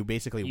 and you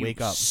basically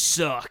wake up.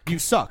 You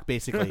suck,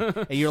 basically,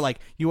 and you're like,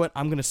 you know what?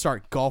 I'm gonna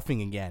start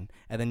golfing again,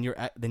 and then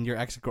your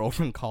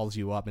ex-girlfriend calls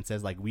you up and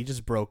says like, we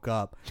just broke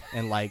up,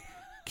 and like.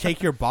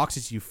 Take your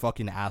boxes, you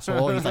fucking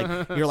asshole. And he's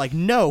like, you're like,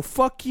 no,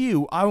 fuck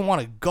you. I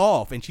want to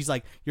golf. And she's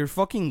like, you're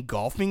fucking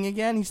golfing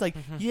again? He's like,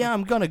 yeah,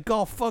 I'm gonna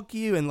golf. Fuck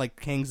you. And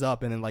like hangs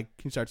up, and then like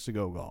he starts to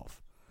go golf.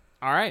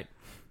 All right.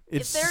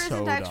 It's if there so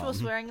isn't actual dumb.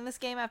 swearing in this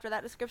game after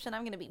that description,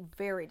 I'm going to be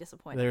very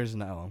disappointed. There's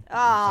no.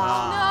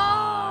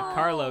 Oh,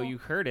 Carlo, you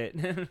heard it.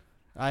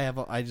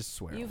 I just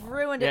swear. You've a lot.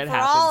 ruined It it for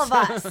all of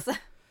happens. us.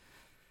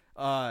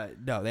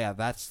 No, yeah,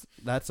 that's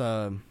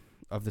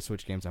of the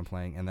Switch games I'm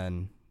playing, and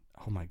then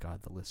oh my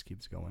god, the list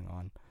keeps going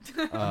on.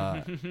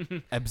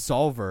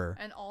 Absolver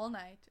And All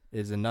Night.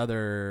 is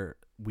another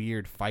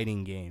weird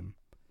fighting game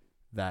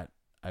that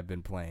I've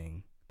been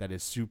playing that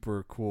is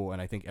super cool,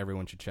 and I think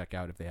everyone should check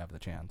out if they have the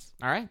chance.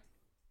 All right.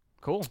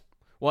 Cool.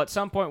 Well, at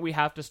some point, we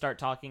have to start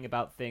talking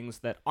about things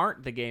that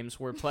aren't the games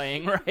we're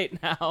playing right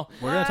now.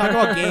 We're gonna talk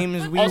about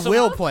games we Also-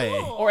 will play.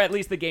 Or at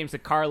least the games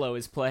that Carlo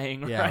is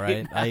playing Yeah,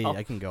 right. now.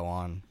 I can go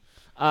on.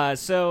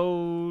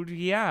 So,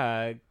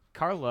 yeah,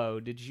 Carlo,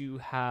 did you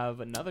have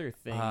another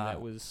thing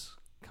that was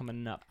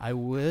coming up? I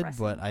would,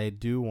 Pressing. but I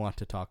do want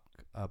to talk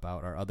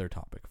about our other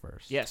topic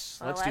first. Yes,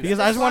 Well, let's do let's that. Because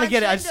I just want to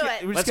get it. launch into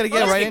it. We're Let's- just gonna get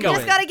let's right get into going.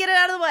 Just it. got to get it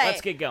out of the way.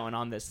 Let's get going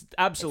on this. It's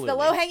Absolutely. the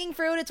low-hanging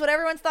fruit. It's what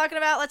everyone's talking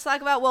about. Let's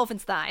talk about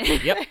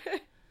Wolfenstein. Yep.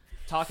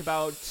 Talk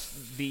about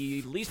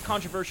the least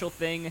controversial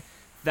thing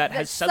that That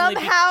has suddenly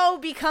somehow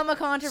become a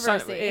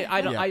controversy.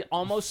 I don't. Yeah. I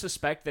almost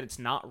suspect that it's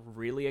not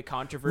really a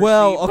controversy.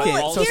 Well, but okay,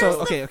 also- Here's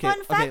okay, the okay,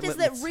 fun fact okay, is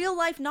that let's-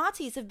 real-life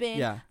Nazis have been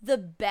Yeah. the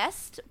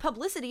best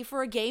publicity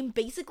for a game,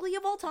 basically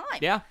of all time.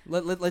 yeah.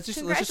 Let's just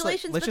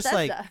Congratulations, let's just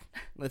Bethesda.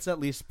 let's at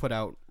least put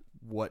out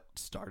what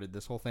started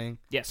this whole thing.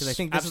 Yes, because I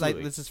think this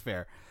absolutely. this is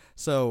fair.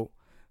 So,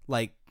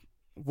 like,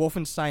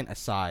 Wolfenstein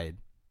aside,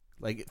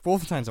 like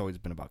Wolfenstein's always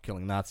been about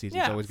killing Nazis.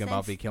 Yeah. It's always been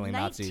about Since killing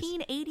Nazis.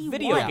 1981.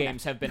 Video Yeah.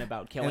 games have been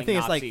about And killing the thing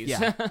Nazis. is,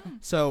 like, yeah.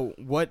 So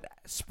what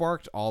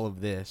sparked all of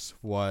this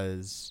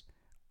was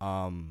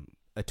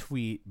a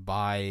tweet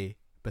by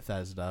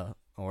Bethesda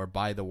or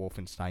by the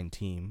Wolfenstein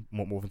team,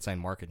 Wolfenstein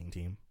marketing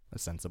team,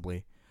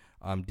 ostensibly,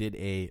 did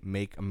a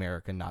 "Make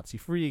America Nazi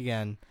Free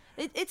Again."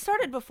 It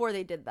started before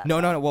they did that.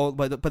 No. Well,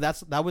 but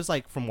that was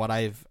like from what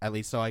I've at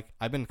least. So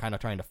I've been kind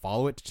of trying to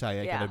follow it to try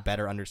to get Yeah. a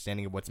better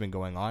understanding of what's been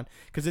going on,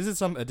 because this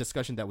is a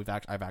discussion that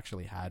I've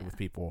actually had with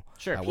people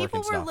Sure. at work People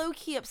and were stuff.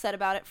 low-key upset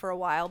about it for a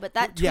while, but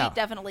that tweet Yeah.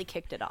 definitely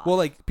kicked it off. Well,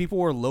 like people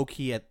were low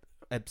key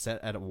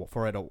upset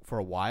for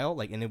a while,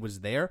 like, and it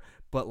was there,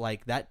 but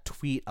like that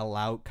tweet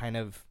allowed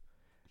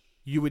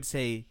you would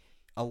say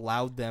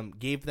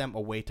gave them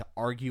a way to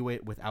argue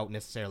it without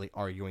necessarily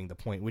arguing the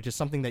point, which is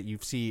something that you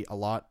see a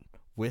lot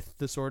with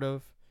the sort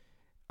of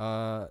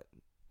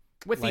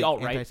With like, the alt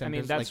right, I anti-Semitism,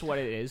 mean that's like- what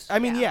it is. I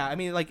mean, Yeah. yeah, I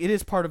mean, like it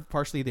is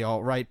partially the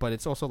alt right, but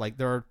it's also like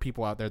there are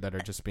people out there that are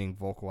just being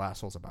vocal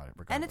assholes about it.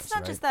 Regardless, and it's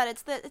not right? just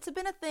that; it's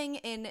been a thing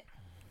in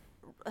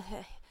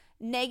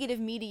negative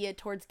media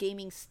towards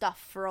gaming stuff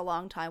for a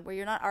long time, where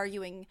you're not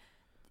arguing.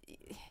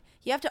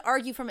 You have to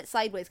argue from it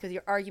sideways because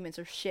your arguments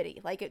are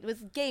shitty. Like it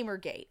was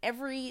Gamergate.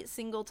 Every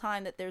single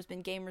time that there's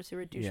been gamers who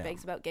are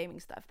douchebags about gaming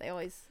stuff, they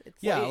always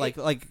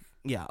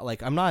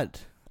like I'm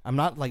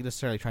not like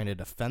necessarily trying to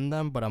defend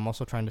them, but I'm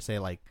also trying to say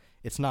like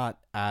it's not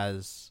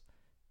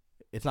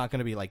going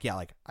to be like, yeah,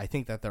 like I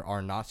think that there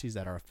are Nazis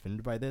that are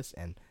offended by this,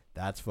 and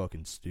that's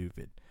fucking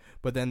stupid.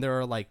 But then there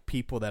are like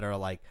people that are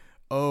like,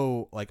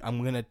 oh, like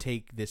I'm gonna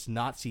take this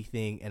Nazi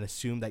thing and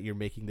assume that you're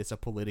making this a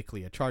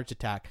politically charged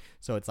attack.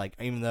 So it's like,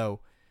 even though,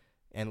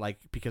 and like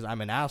because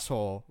I'm an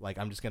asshole, like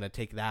I'm just gonna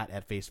take that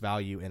at face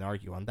value and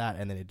argue on that,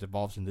 and then it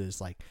devolves into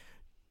this like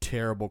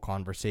terrible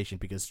conversation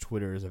because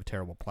Twitter is a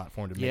terrible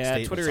platform to make yeah,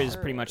 statements Twitter is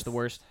on. pretty much the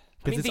worst. I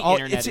Because mean, it's the all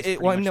internet is pretty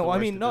well, much no, the I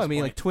worst mean, at no, I this mean,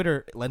 point. like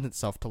Twitter lends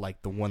itself to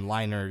like the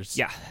one-liners.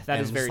 Yeah, that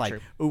and is it's very like,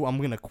 true. "Ooh,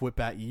 I'm gonna quip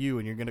at you,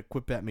 and you're gonna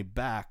quip at me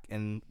back,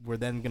 and we're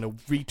then gonna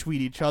retweet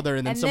each other,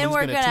 and then and then someone's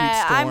we're gonna tweet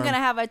storm." I'm gonna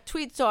have a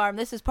tweet storm.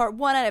 This is part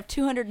 1 out of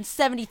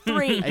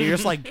 273. and you're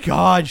just like,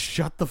 God,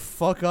 shut the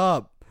fuck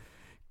up.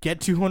 Get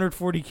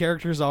 240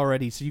 characters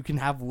already, so you can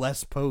have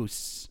less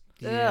posts.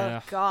 Yeah.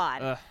 Oh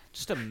God.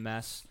 Just a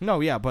mess. No,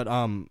 yeah, but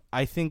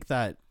I think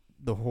that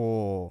the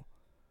whole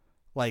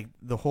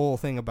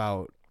thing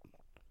about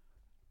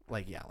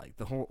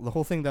the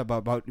whole thing that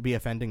about to be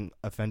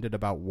offended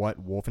about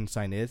what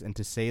Wolfenstein is, and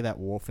to say that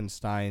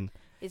Wolfenstein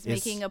is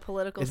making a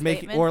political is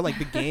statement. making, or like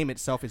the game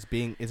itself is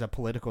a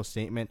political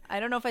statement. I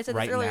don't know if I said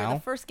right this earlier. now. The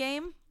first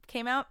game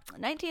came out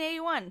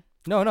 1981.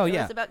 No, It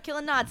yeah, was about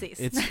killing Nazis.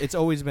 it's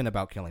always been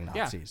about killing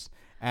Yeah. Nazis.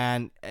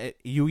 And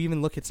you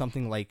even look at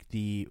something like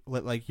you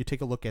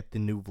take a look at the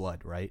New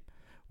Blood, right?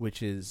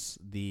 Which is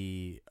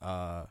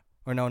or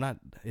no, not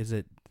is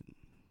it?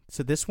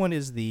 So this one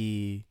is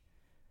the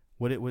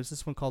what is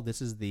this one called?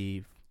 This is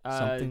the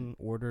something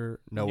order.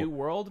 No, New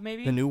World,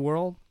 maybe. the New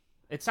World.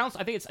 It sounds.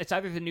 I think it's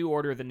either the New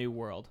Order or the New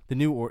World.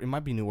 It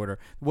might be New Order.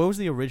 What was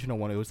the original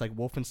one? It was like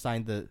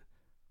Wolfenstein the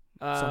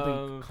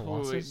something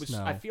Colossus.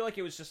 No. I feel like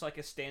it was just like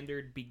a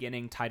standard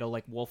beginning title,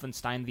 like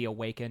Wolfenstein: The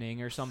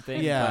Awakening or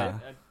something. Yeah.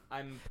 But,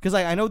 I'm Because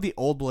I know the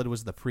Old Blood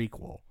was the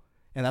prequel,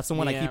 and that's the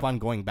one I keep on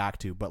going back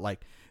to. But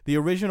like the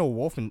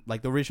original the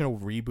original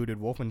rebooted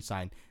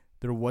Wolfenstein,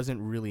 there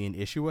wasn't really an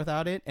issue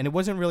without it, and it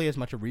wasn't really as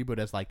much a reboot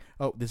as like,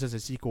 oh, this is a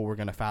sequel. We're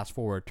gonna fast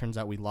forward. Turns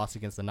out we lost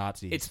against the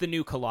Nazis. It's the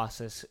New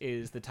Colossus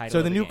is the title. So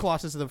of the new game.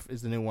 Colossus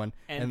is the new one,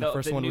 and the the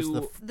first one was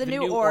The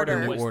New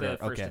Order. was New Order, the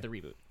first okay. of the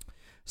reboot.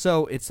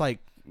 So it's like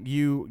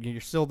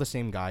you're still the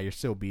same guy. You're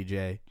still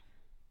BJ,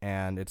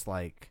 and it's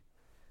like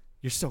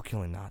you're still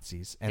killing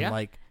Nazis. And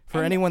like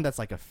for anyone that's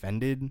like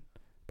offended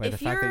by the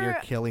fact that you're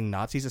killing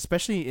Nazis,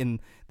 especially in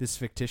this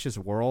fictitious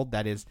world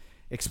that is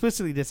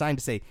explicitly designed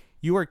to say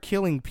you are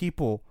killing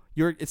people,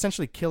 you're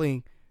essentially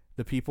killing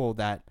the people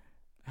that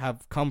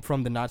have come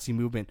from the Nazi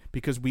movement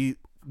because we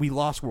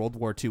lost World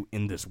War II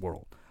in this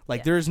world.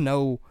 Like there's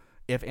no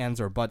if, ands,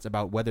 or buts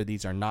about whether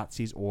these are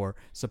Nazis or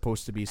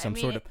supposed to be some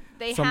sort of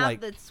they some have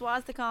like the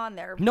swastika on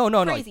their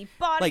crazy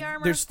body like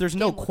armor. there's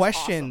no Game looks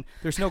question awesome.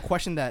 there's no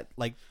question that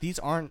like these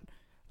aren't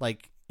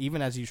like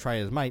even as you try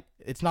as might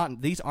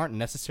these aren't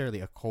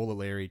necessarily a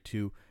corollary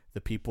to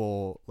the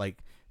people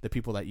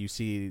that you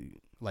see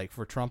like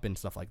for Trump and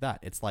stuff like that.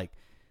 It's like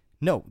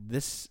no,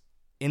 this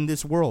in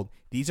this world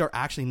these are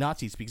actually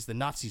Nazis because the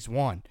Nazis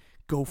won.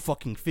 Go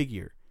fucking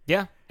figure.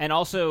 Yeah, and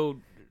also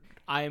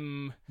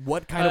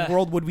what kind of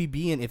world would we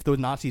be in if those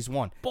Nazis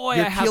won? Boy,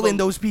 you're I have killing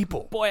those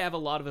people. Boy, I have a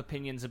lot of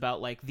opinions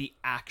about like the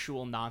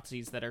actual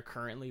Nazis that are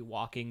currently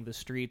walking the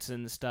streets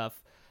and stuff.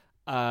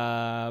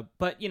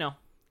 But you know,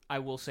 I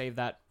will save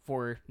that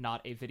for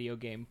not a video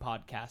game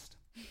podcast.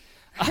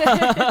 And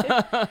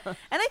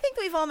I think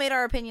we've all made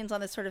our opinions on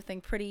this sort of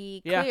thing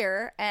pretty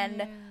clear,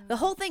 and the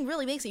whole thing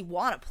really makes me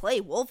want to play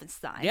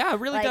Wolfenstein. Yeah, it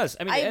really does.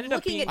 I mean, it I'm ended up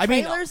looking being. at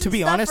trailers to and be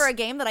stuff honest- for a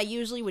game that I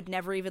usually would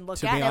never even look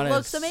To at, be and it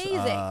honest, looks amazing.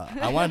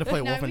 I wanted to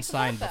play Now we Wolfenstein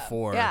support them.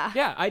 before. Yeah.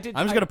 Yeah, I did.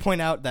 I'm just gonna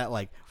point out that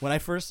like when I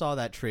first saw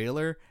that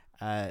trailer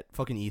at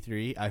fucking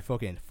E3, I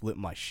fucking flipped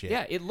my shit.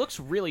 Yeah, it looks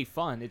really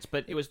fun.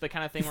 It was the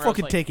kind of thing You where I was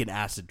fucking like, take an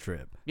acid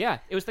trip. yeah,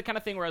 it was the kind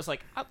of thing where I was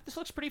like, oh, this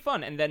looks pretty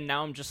fun, and then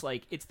now I'm just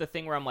like, it's the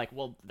thing where I'm like,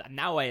 well,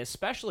 now I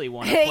especially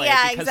want to play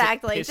Yeah, it because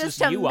exactly. it pisses Just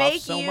to you make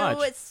off so you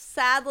much.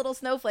 sad little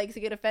snowflakes who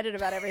get offended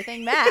about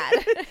everything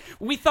mad.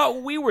 We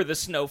thought we were the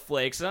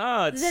snowflakes.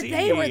 Oh, it's That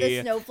they were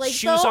the snowflakes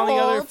Shoes the on the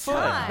whole other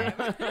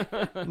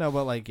foot. time. No,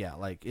 but like yeah,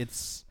 like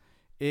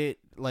it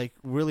like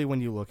really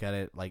when you look at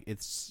it, like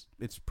it's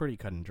pretty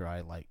cut and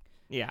dry. Like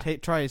Yeah.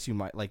 try as you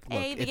might. Like look,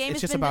 The it's game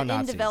has just been about in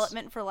Nazis.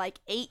 development for like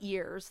 8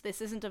 years.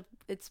 This isn't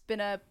it's been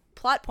a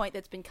plot point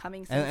that's been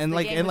coming since And the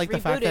like game and was like the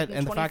fact rebooted that in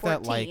and the fact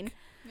that 2014. like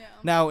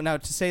Yeah. now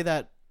to say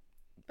that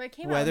But it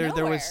came whether out of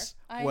there nowhere. was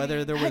I whether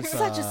mean, there was That's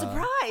such a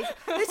surprise.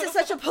 This is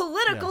such a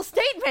political Yeah.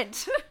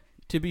 statement.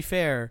 to be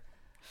fair,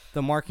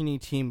 the marketing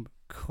team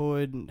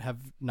could have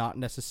not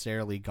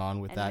necessarily gone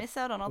with And that. miss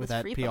out on all with this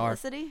that free PR.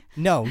 publicity.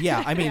 No,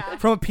 yeah, I mean, Yeah.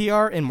 from a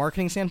PR and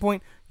marketing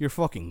standpoint, you're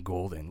fucking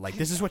golden. Like,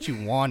 this is what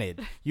you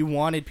wanted. You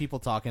wanted people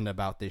talking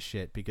about this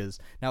shit because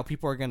now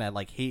people are gonna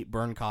like hate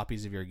burn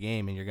copies of your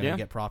game, and you're gonna Yeah.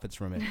 get profits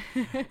from it.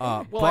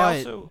 Well, but I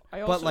also,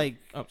 but like,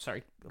 oh, sorry.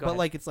 Go but ahead.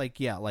 like, it's like,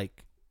 yeah,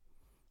 like,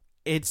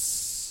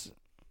 it's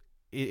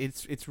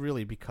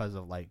really because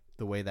of like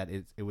the way that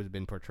it was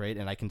been portrayed,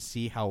 and I can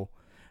see how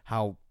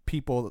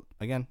people,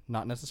 again,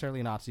 not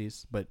necessarily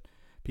Nazis, but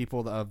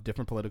people of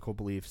different political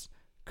beliefs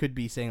could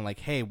be saying like,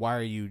 hey, why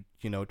are you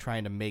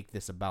trying to make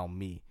this about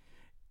me?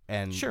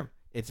 And Sure.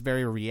 it's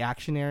very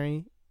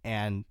reactionary,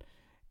 and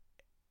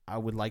I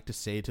would like to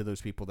say to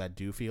those people that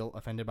do feel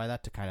offended by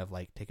that to kind of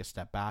like take a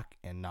step back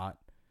and not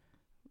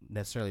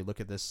necessarily look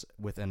at this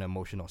with an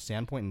emotional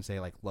standpoint and say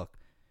like, look,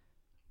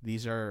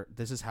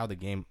 this is how the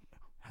game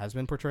has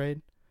been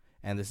portrayed,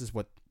 and this is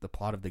what the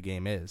plot of the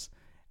game is.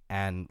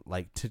 And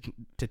like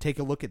to take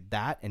a look at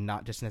that and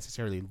not just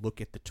necessarily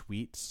look at the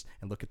tweets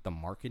and look at the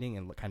marketing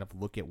and kind of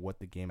look at what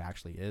the game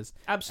actually is.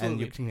 Absolutely.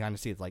 And you can kind of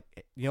see it's like,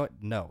 you know what?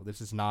 No, this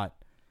is not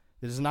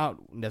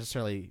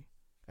necessarily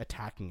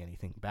attacking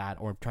anything bad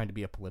or trying to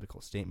be a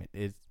political statement.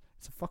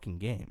 It's a fucking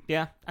game.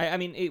 Yeah, I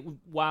mean,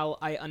 while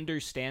I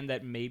understand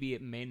that maybe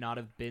it may not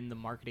have been the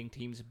marketing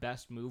team's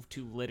best move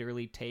to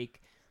literally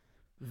take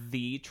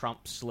the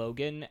Trump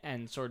slogan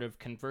and sort of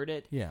convert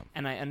it, Yeah.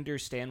 and I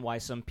understand why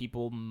some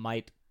people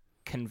might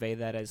convey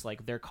that as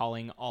like they're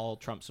calling all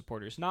Trump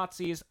supporters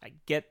Nazis. I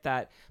get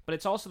that, but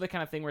it's also the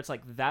kind of thing where it's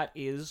like that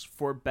is,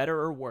 for better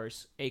or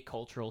worse, a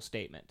cultural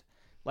statement.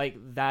 Like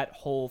that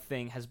whole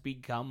thing has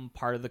become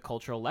part of the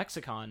cultural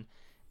lexicon,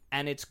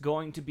 and it's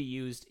going to be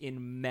used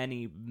in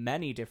many,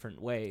 many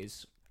different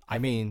ways. I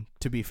mean,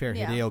 to be fair,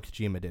 Yeah. Hideo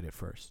Kojima did it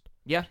first.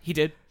 Yeah, he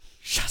did.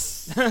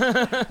 Yes.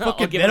 I'll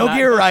Fucking give him Metal that.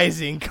 Gear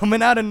Rising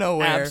coming out of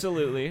nowhere.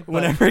 Absolutely. but-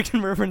 Whenever I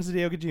can reference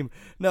Hideo Kojima.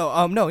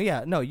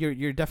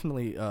 You're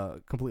definitely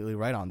completely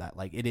right on that.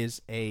 Like it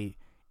is a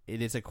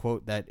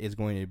quote that is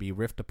going to be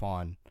riffed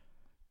upon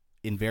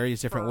in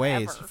various different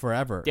ways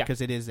forever. Yeah.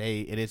 Because it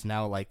is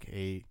now like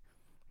a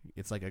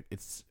it's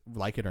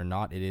like it or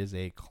not, it is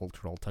a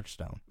cultural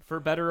touchstone. For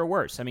better or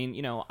worse. I mean,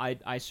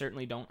 I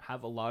certainly don't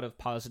have a lot of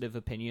positive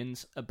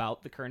opinions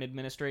about the current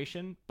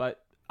administration,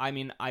 but I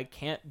mean, I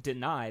can't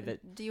deny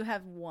that. Do you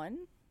have one?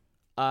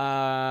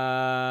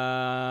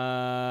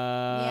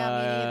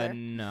 Yeah, me neither.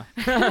 No.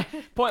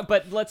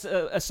 But let's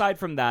aside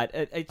from that,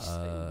 it's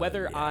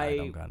whether I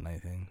don't got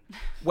anything.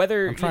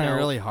 Whether I'm trying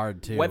really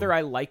hard to. Whether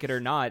I like it or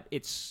not,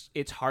 it's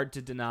hard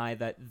to deny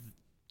that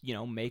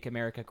Make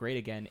America Great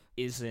Again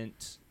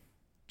isn't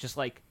just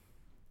like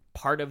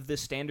part of the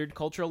standard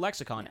cultural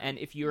lexicon, and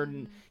if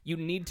you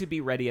need to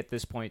be ready at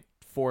this point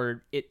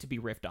for it to be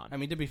riffed on. I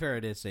mean, to be fair,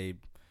 it is I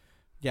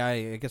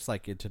guess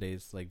like in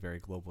today's like very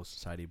global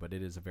society, but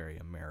it is a very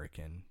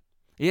American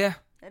Yeah,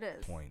 It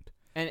is. point.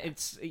 and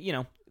it's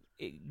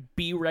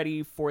be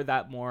ready for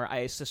that more.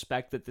 I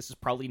suspect that this is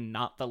probably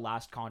not the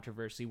last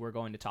controversy we're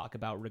going to talk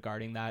about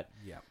regarding that.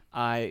 Yeah.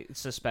 I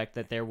suspect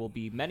that there will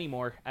be many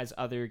more as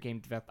other game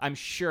developers. I'm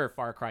sure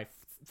Far Cry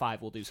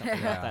 5 will do something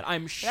Yeah. about that.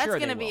 I'm sure That's they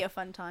going to be will. a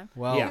fun time.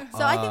 Well, Yeah.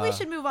 So I think we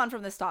should move on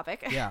from this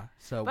topic. Yeah.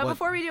 So, But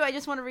before we do, I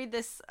just want to read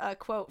this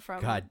quote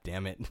from. God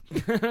damn it!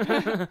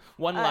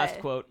 One last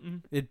Uh, quote.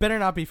 It better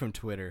not be from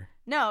Twitter.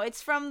 No,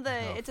 it's from the.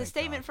 Oh, it's a thank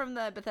statement God. from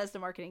the Bethesda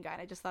marketing guy,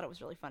 and I just thought it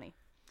was really funny.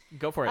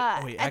 Go for it.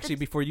 Oh, wait, at actually,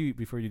 the- before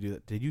you do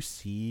that, did you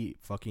see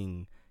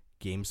fucking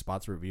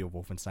GameSpot's review of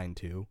Wolfenstein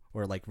 2,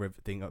 or like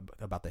thing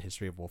about the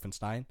history of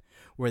Wolfenstein,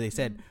 where they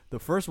said the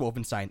first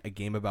Wolfenstein, a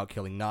game about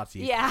killing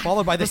Nazis, Yeah.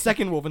 followed by the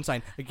second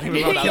Wolfenstein, a game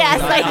about killing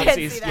Yes, I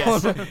Nazis. can see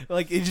Nazis, that. yes.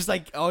 Like it's just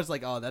like I was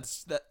like, oh,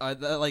 that's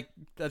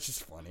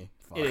just funny.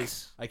 Fuck. It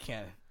is. I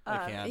can't.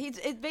 I can't.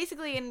 It's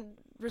basically in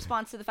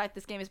response to the fact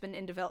this game has been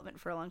in development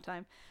for a long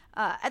time.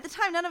 At the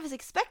time, none of us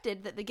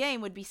expected that the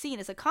game would be seen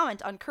as a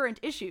comment on current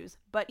issues,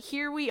 but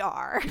here we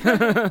are.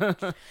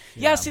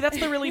 Yeah, see, that's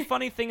the really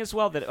funny thing as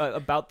well that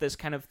about this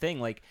kind of thing.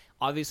 Like,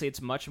 obviously,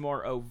 it's much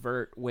more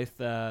overt with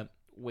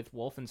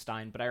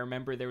Wolfenstein, but I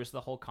remember there was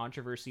the whole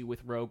controversy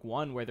with Rogue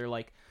One where they're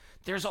like,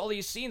 there's all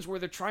these scenes where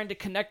they're trying to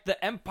connect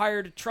the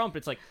Empire to Trump.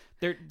 It's like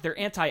they're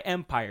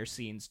anti-Empire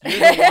scenes.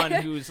 You're the one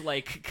who's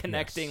like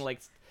connecting. Yes.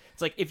 Like,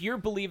 it's like if you're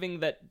believing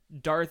that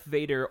Darth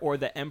Vader or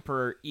the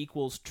Emperor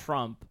equals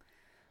Trump,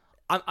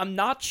 I'm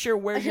not sure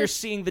where you're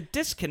seeing the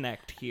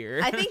disconnect here.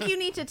 I think you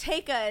need to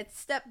take a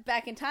step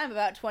back in time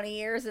about 20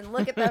 years and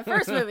look at the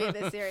first movie of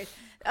this series.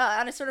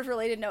 On a sort of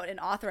related note, an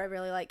author I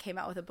really like came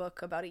out with a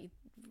book about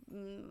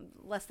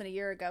less than a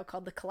year ago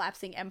called The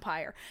Collapsing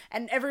Empire,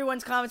 and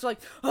everyone's comments were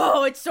like,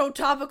 oh, it's so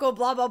topical,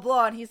 blah blah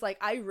blah, and he's like,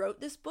 I wrote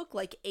this book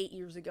like 8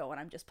 years ago and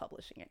I'm just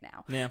publishing it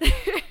now. Yeah.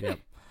 Yep.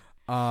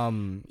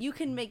 You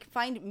can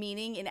find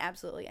meaning in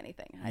absolutely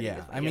anything. I think Yeah.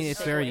 is what I mean, you it's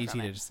take very away easy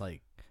from to it. just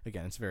like.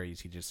 Again, it's very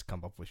easy to just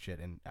come up with shit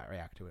and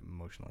react to it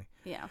emotionally.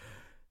 Yeah.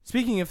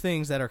 Speaking of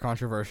things that are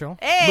controversial,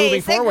 Hey,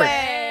 Moving forward,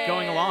 segues!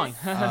 going along.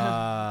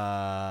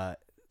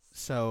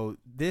 so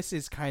this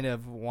is kind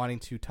of wanting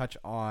to touch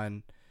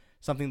on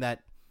something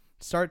that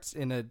starts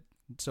in a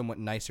somewhat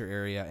nicer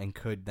area and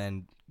could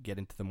then get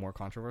into the more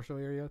controversial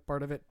area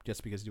part of it,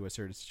 just because due to a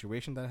certain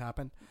situation that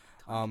happened.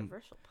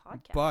 Controversial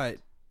podcast. But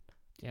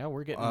Yeah,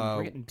 we're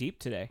getting deep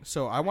today.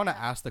 so I want to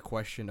ask the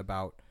question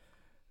about,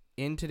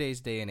 in today's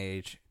day and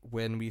age,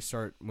 when we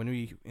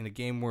in a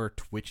game where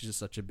Twitch is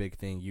such a big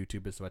thing,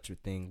 YouTube is such a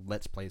thing,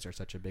 Let's Plays are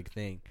such a big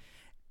thing,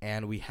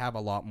 and we have a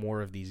lot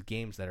more of these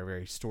games that are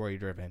very story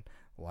driven,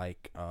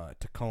 like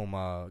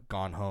Tacoma,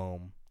 Gone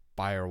Home,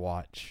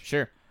 Firewatch.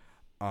 Sure.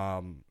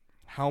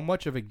 How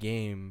much of a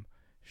game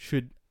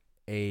should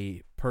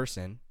a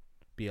person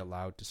be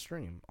allowed to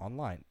stream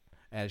online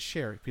as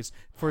share? Because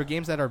for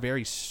games that are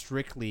very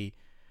strictly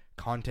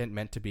content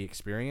meant to be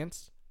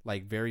experienced,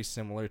 like very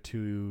similar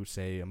to,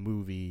 say, a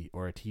movie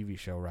or a TV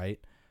show, right?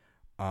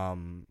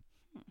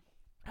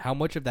 How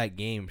much of that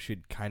game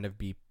should kind of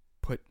be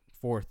put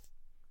forth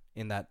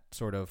in that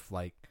sort of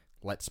like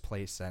Let's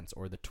Play sense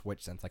or the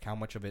Twitch sense? Like, how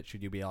much of it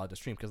should you be allowed to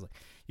stream? Because like,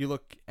 you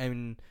look,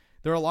 and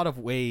there are a lot of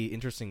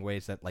interesting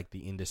ways that like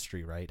the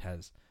industry, right,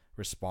 has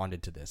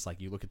responded to this.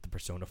 Like, you look at the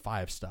Persona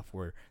 5 stuff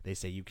where they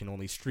say you can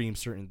only stream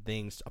certain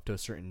things up to a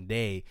certain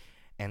day,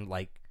 and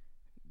like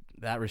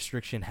that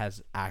restriction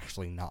has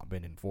actually not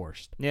been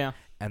enforced. Yeah.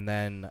 And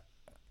then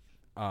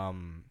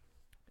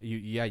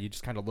you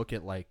just kind of look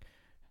at like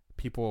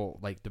people,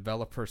 like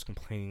developers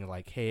complaining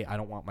like, hey, I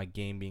don't want my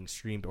game being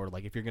streamed, or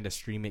like, if you're going to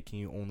stream it, can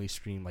you only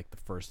stream like the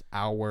first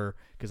hour,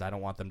 because I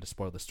don't want them to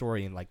spoil the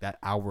story, and like that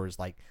hour is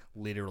like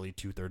literally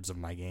 2/3 of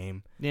my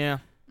game. Yeah.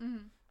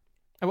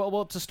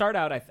 Well, to start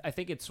out, I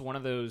think it's one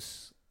of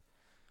those.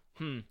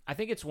 I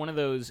think it's one of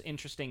those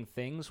interesting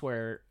things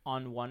where,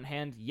 on one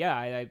hand, yeah,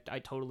 I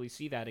totally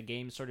see that a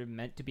game's sort of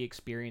meant to be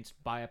experienced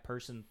by a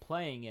person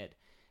playing it,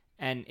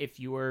 and if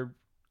you are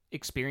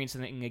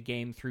experiencing a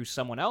game through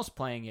someone else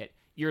playing it,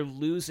 you're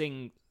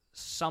losing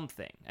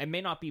something. It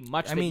may not be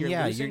much I that mean, you're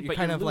yeah, losing, you're but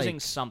kind you're of losing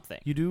like- something.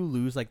 You do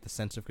lose like the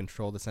sense of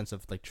control, the sense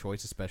of like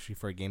choice, especially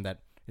for a game that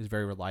is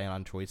very reliant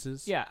on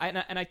choices. Yeah,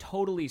 and I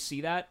totally see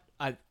that.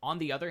 On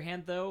the other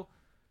hand, though,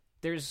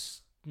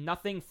 there's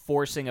nothing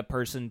forcing a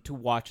person to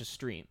watch a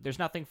stream. There's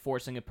nothing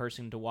forcing a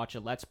person to watch a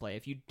Let's Play.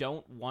 If you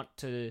don't want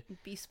to,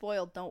 Be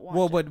spoiled. Don't watch.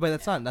 Well, it.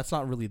 but that's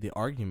not really the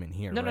argument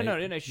here. no, right? no.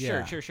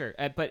 Yeah. Sure.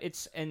 But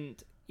it's,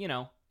 and you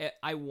know,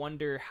 I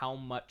wonder how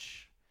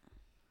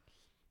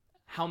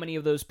many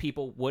of those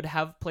people would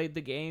have played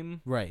the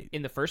game Right.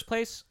 in the first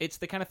place. It's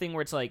the kind of thing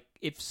where it's like,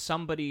 if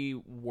somebody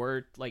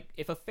were, like,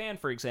 if a fan,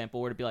 for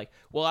example, were to be like,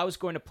 well, I was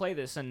going to play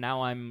this and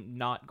now I'm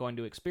not going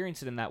to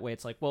experience it in that way,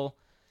 it's like, well,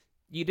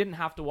 you didn't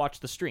have to watch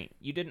the stream.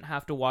 You didn't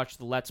have to watch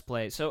the Let's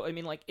Play. So, I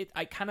mean, like,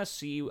 I kind of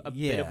see a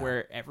bit of Yeah.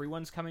 where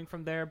everyone's coming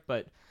from there,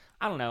 but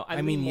I don't know. I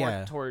mean, lean more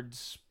yeah.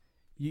 towards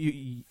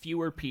You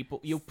fewer people.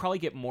 You'll probably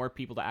get more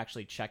people to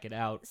actually check it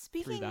out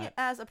through Speaking that.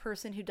 as a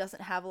person who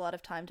doesn't have a lot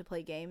of time to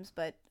play games,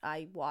 but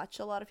I watch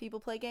a lot of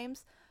people play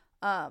games,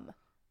 I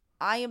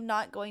am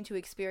not going to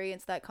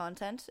experience that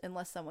content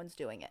unless someone's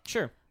doing it.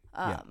 Sure.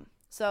 Yeah.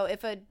 So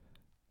if a game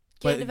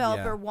But,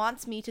 developer yeah.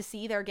 wants me to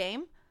see their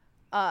game,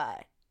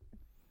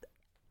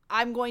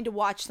 I'm going to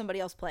watch somebody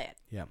else play it.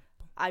 yeah.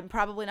 I'm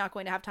probably not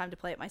going to have time to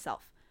play it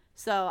myself.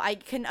 So I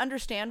can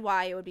understand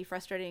why it would be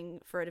frustrating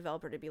for a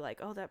developer to be like,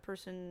 oh, that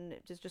person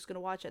is just going to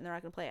watch it and they're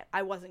not going to play it.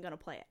 I wasn't going to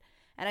play it.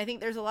 And I think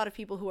there's a lot of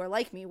people who are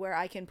like me where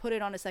I can put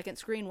it on a second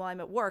screen while I'm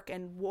at work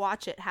and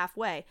watch it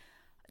halfway.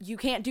 You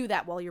can't do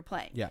that while you're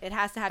playing. Yeah. It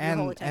has to have your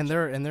whole attention.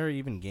 And there are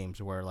even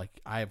games where like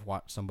I have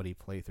watched somebody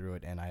play through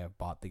it and I have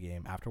bought the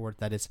game afterward.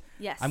 That is,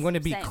 Yes, I'm going to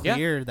be same.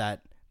 clear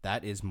that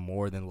is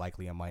more than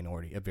likely a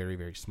minority, a very,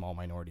 very small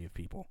minority of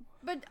people.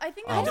 But I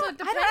think I also don't,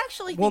 I don't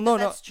actually Well, think no,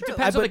 that no, that's true.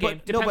 Depends on the but- game.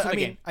 no, Depends but on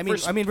the I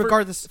game. mean,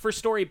 regardless, for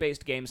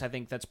story-based games, I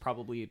think that's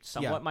probably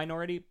somewhat Yeah.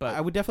 minority. But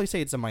I would definitely say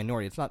it's a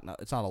minority. It's not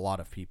a lot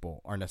of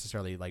people are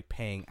necessarily like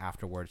paying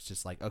afterwards.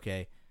 Just like,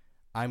 okay,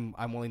 I'm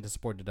willing to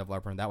support the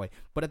developer in that way.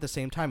 But at the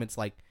same time, it's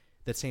like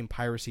the same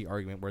piracy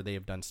argument where they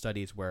have done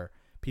studies where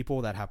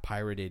people that have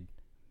pirated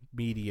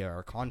media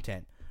or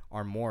content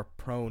are more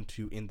prone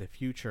to in the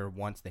future,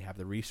 once they have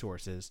the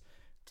resources,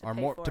 are pay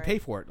more for to it. pay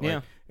for it. Like,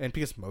 Yeah. and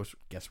because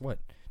guess what?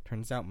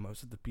 Turns out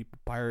most of the people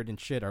pirating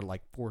shit are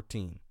like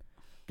 14.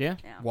 yeah,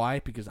 Yeah. Why?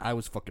 Because I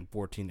was fucking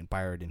 14 and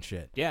pirating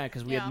shit. yeah,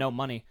 because we Yeah. had no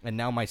money. And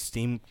now my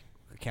Steam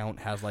account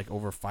has like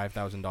over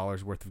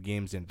 $5,000 worth of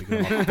games in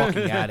because I'm a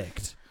fucking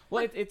addict.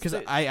 Well, it's Because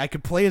I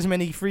could play as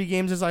many free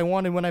games as I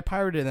wanted when I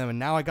pirated them, and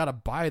now I gotta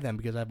buy them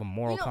because I have a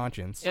moral You know,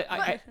 conscience. I- But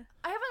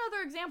I have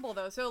another example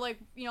though. So like,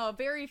 you know, a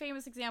very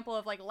famous example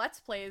of like Let's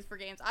Plays for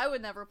games I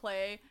would never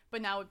play,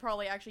 but now would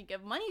probably actually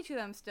give money to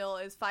them still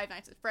is Five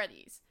Nights at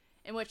Freddy's,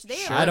 in which they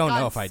Sure. have I don't know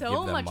gotten if I'd so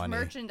give them much money.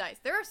 merchandise.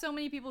 There are so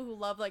many people who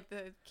love like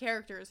the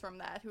characters from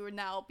that who would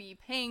now be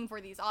paying for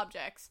these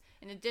objects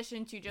in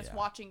addition to just Yeah.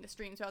 watching the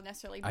streams without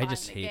necessarily I buying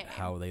just the hate game.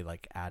 how they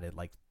like added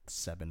like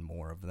 7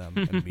 more of them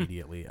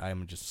immediately.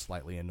 I'm just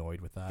slightly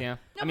annoyed with that. yeah.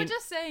 No, but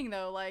just saying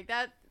though, like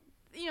that,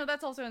 you know,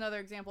 that's also another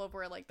example of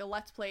where like the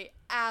Let's Play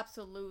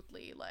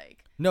absolutely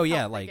like No,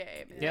 yeah, helped the like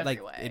game in yeah, every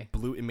like way.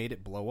 it made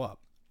it blow up.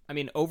 I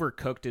mean,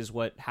 Overcooked is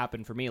what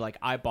happened for me. Like,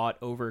 I bought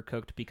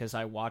Overcooked because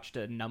I watched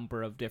a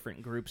number of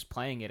different groups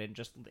playing it, and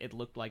just it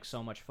looked like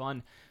so much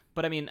fun.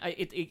 But I mean,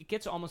 it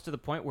gets almost to the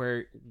point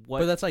where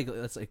But that's like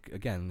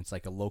again, it's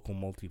like a local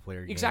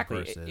multiplayer game. exactly.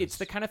 Versus... It's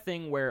the kind of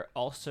thing where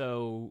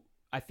also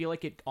I feel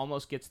like it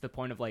almost gets to the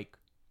point of like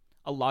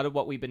a lot of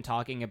what we've been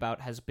talking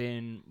about has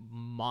been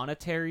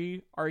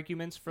monetary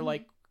arguments for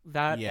like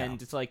that, Yeah.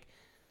 and it's like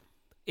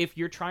if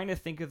you're trying to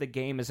think of the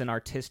game as an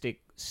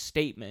artistic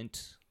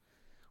statement,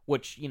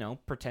 which, you know,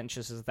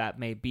 pretentious as that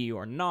may be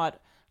or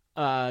not,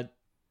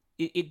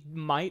 it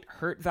might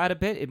hurt that a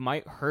bit. It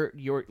might hurt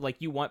your, like,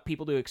 you want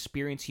people to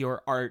experience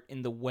your art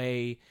in the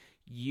way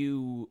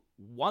you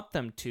want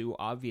them to,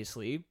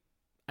 obviously.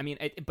 I mean,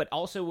 but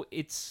also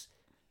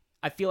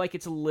I feel like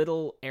it's a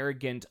little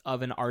arrogant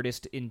of an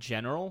artist in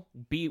general,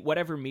 be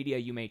whatever media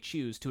you may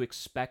choose, to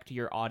expect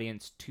your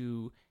audience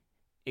to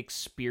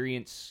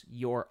experience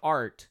your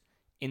art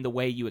in the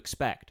way you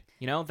expect.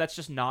 You know, that's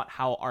just not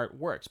how art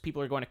works.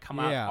 People are going to come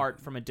out Yeah. art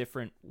from a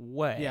different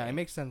way. Yeah, it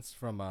makes sense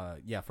from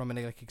from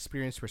an like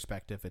experience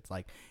perspective. It's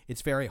like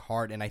it's very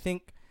hard, and I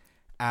think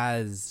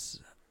as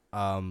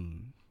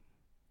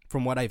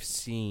from what I've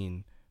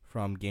seen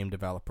from game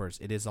developers,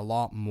 it is a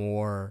lot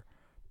more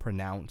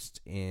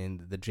pronounced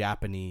in the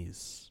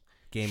Japanese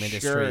game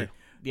industry, Sure.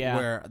 Yeah.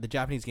 where the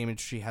Japanese game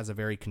industry has a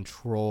very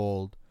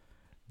controlled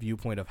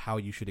viewpoint of how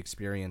you should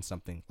experience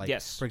something. Like,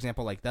 Yes. for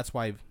example, like that's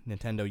why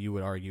Nintendo, you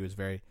would argue, is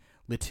very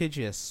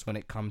litigious when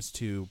it comes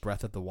to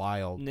Breath of the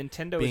Wild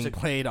Nintendo being is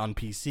played on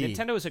PC.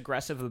 Nintendo is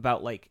aggressive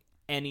about like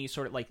any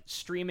sort of like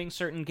streaming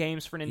certain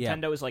games for Yeah.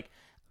 Nintendo is like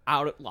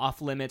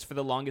off limits. For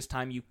the longest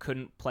time, you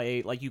couldn't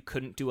play, like, you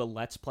couldn't do a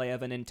Let's Play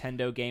of a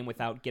Nintendo game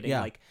without getting Yeah.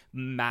 like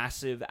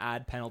massive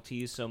ad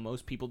penalties, so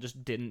most people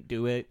just didn't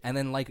do it. And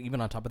then, like, even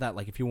on top of that,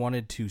 like, if you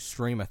wanted to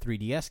stream a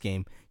 3DS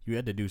game, you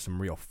had to do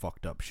some real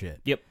fucked up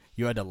shit. Yep.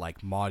 You had to,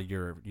 like, mod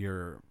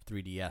your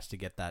 3DS to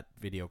get that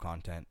video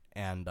content.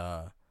 And,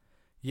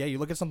 yeah, you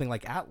look at something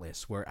like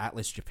Atlas, where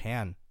Atlas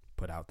Japan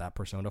put out that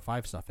Persona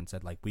 5 stuff and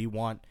said, like, we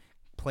want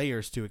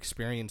players to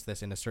experience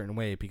this in a certain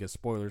way because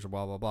spoilers or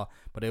blah, blah, blah.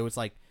 But it was,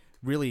 like,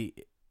 really,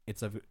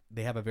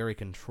 they have a very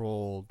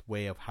controlled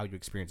way of how you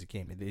experience a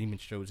game. It even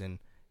shows in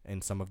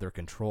some of their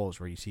controls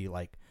where you see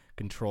like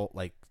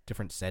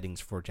different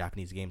settings for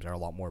Japanese games are a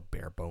lot more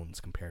bare bones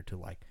compared to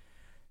like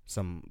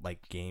some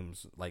like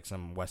games, like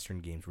some Western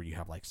games where you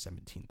have like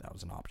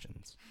 17,000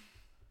 options.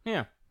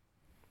 Yeah.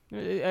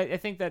 I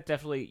think that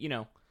definitely,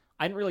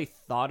 I hadn't really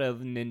thought of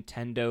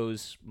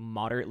Nintendo's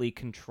moderately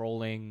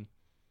controlling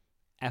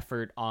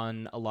effort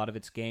on a lot of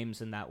its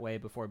games in that way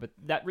before, but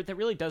that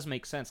really does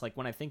make sense. Like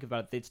when I think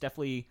about it, it's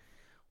definitely,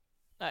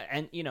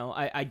 and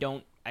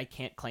I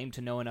can't claim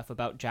to know enough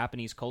about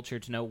Japanese culture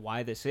to know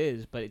why this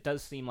is, but it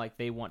does seem like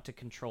they want to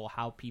control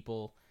how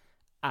people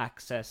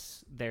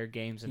access their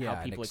games and how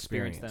people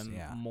experience them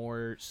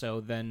more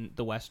so than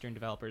the Western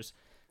developers.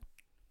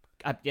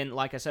 And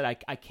like I said,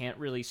 I can't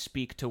really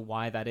speak to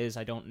why that is.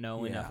 I don't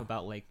know enough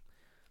about like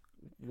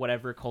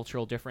whatever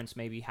cultural difference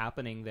may be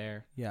happening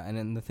there. Yeah, and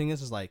then the thing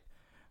is like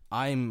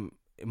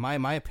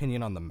my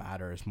opinion on the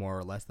matter is more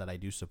or less that I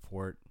do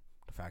support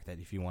the fact that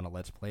if you want to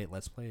let's play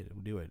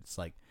it, do it. It's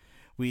like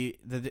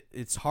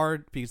it's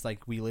hard because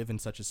like we live in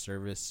such a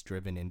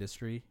service-driven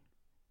industry,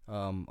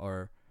 now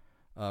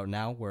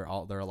where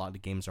there are a lot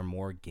of games are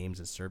more games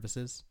as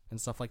services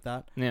and stuff like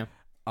that. Yeah.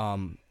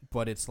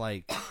 But it's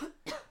like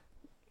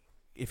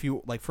if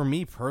you like for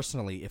me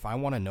personally, if I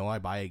want to know I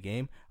buy a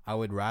game, I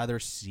would rather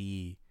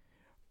see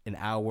an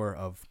hour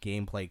of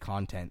gameplay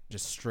content,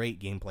 just straight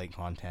gameplay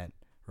content,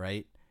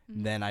 right?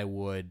 Than I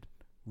would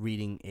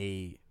reading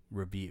a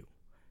review.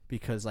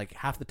 Because like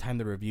half the time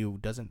the review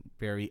doesn't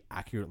very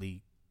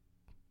accurately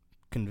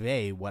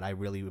convey what I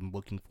really am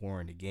looking for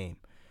in a game.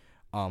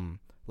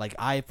 Like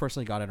I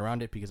personally got it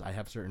around it because I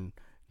have certain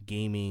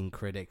gaming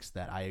critics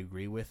that I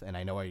agree with and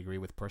I know I agree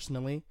with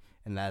personally,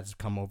 and that's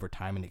come over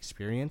time and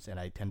experience, and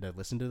I tend to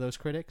listen to those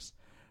critics.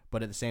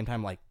 But at the same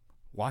time, like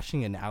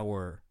watching an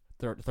hour,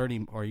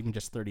 30 or even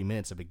just 30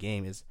 minutes of a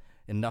game is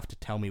enough to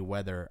tell me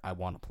whether I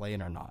want to play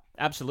it or not.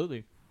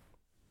 Absolutely.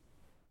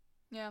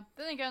 Yeah.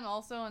 Then again,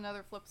 also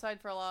another flip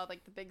side for a lot of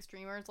like the big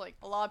streamers, like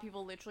a lot of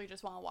people literally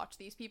just want to watch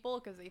these people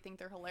because they think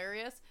they're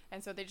hilarious,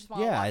 and so they just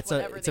want to watch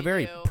whatever it's a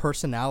very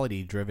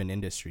personality driven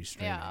industry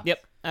streaming. Yeah.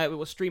 Yep.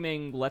 Well,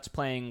 streaming, let's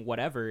playing,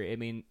 whatever. I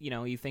mean,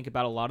 you think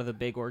about a lot of the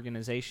big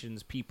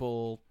organizations,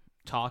 people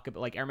talk about,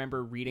 like, I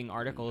remember reading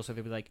articles where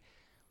they'd be like,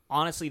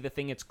 honestly, the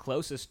thing it's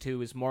closest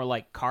to is more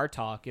like Car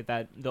Talk,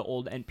 the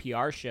old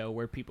NPR show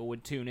where people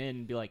would tune in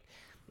and be like,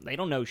 they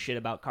don't know shit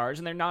about cars,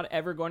 and they're not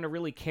ever going to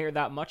really care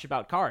that much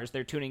about cars.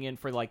 They're tuning in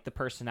for like the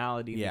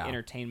personality, the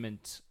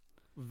entertainment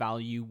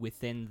value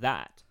within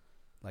that.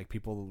 Like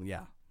people,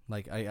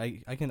 like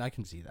I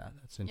can see that.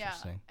 That's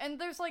interesting. Yeah,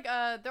 and there's like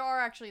there are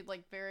actually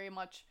like very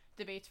much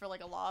debates for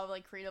like a lot of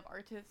like creative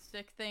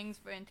artistic things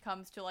when it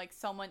comes to like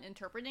someone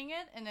interpreting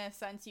it. In a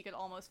sense, you could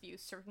almost view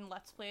certain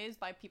Let's Plays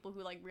by people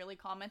who like really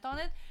comment on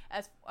it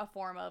as a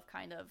form of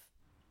kind of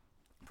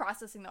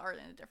processing the art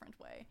in a different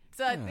way.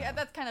 So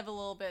that's kind of a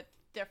little bit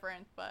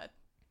different, but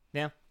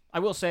yeah, I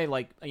will say,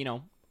 like,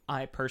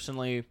 I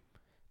personally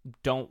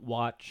don't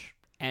watch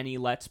any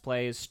Let's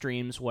Plays,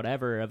 streams,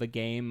 whatever of a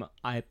game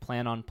I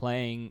plan on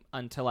playing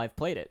until I've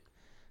played it.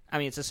 I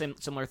mean, it's a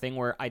similar thing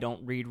where I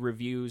don't read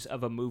reviews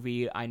of a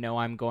movie I know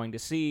I'm going to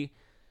see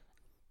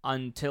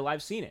until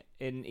I've seen it.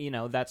 And,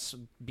 that's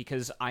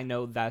because I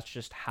know that's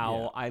just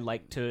how I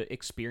like to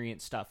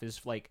experience stuff, is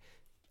like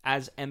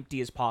as empty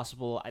as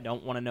possible. I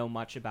don't want to know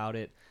much about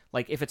it.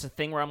 Like, if it's a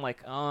thing where I'm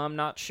like, oh, I'm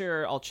not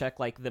sure, I'll check,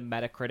 like, the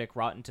Metacritic,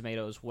 Rotten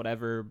Tomatoes,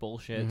 whatever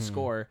bullshit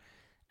score,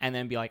 and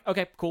then be like,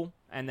 okay, cool,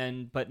 and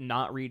then, but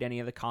not read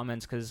any of the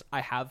comments, because I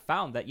have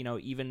found that,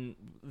 even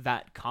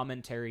that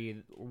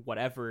commentary,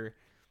 whatever,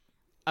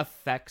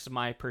 affects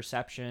my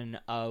perception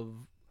of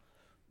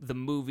the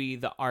movie,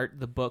 the art,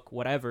 the book,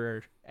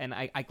 whatever, and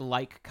I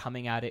like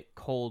coming at it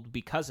cold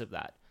because of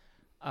that.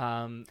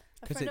 A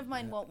friend of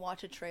mine won't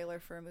watch a trailer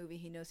for a movie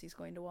he knows he's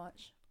going to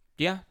watch.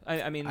 Yeah,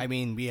 I mean, I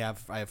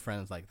have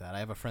friends like that. I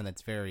have a friend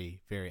that's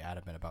very, very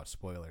adamant about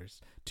spoilers.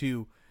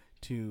 Too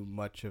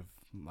much of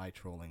my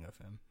trolling of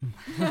him.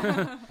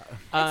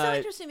 It's so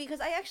interesting because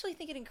I actually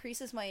think it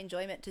increases my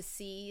enjoyment to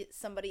see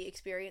somebody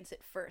experience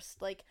it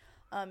first. Like,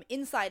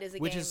 Inside is a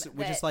which game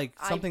is like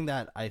something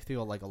that I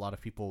feel like a lot of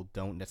people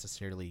don't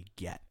necessarily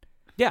get.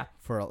 Yeah,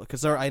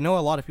 because I know a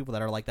lot of people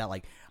that are like that.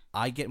 Like,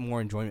 I get more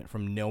enjoyment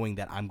from knowing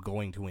that I'm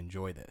going to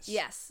enjoy this.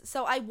 Yes.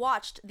 So I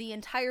watched the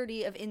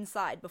entirety of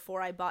Inside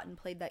before I bought and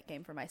played that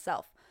game for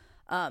myself.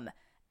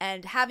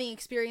 And having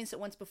experienced it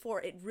once before,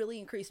 it really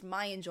increased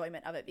my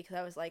enjoyment of it because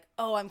I was like,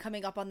 oh, I'm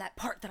coming up on that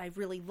part that I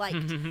really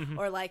liked.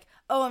 Or like,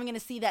 oh, I'm going to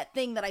see that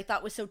thing that I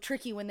thought was so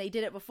tricky when they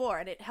did it before.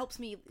 And it helps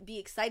me be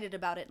excited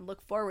about it and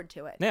look forward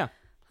to it. Yeah.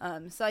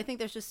 So I think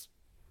there's just...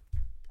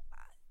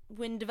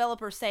 when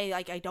developers say,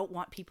 like, I don't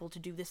want people to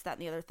do this, that,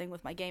 and the other thing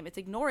with my game, it's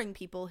ignoring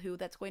people who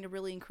that's going to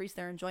really increase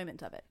their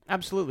enjoyment of it.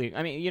 Absolutely.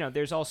 I mean,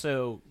 there's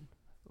also,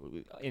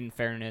 in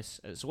fairness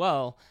as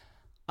well,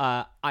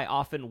 I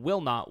often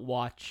will not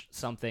watch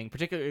something,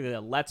 particularly a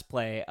Let's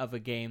Play of a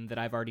game that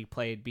I've already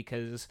played,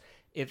 because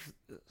if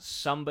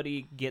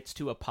somebody gets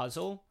to a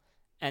puzzle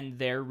and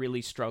they're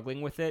really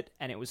struggling with it,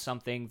 and it was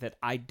something that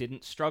I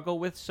didn't struggle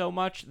with so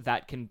much,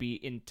 that can be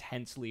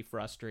intensely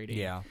frustrating.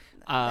 Yeah.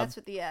 That's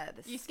what the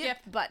You skip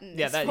skip. button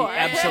Yeah, is that, for.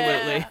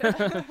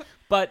 absolutely.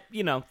 But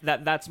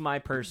that's my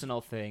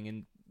personal thing,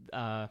 and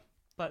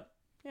but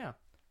yeah.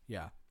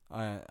 Yeah.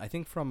 I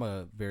think from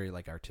a very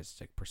like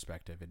artistic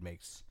perspective,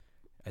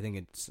 I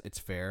think it's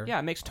fair. Yeah,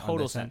 it makes on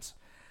total this sense.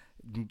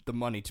 The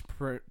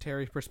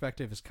monetary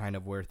perspective is kind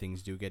of where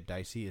things do get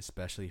dicey,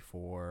 especially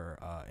for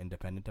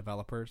independent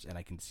developers, and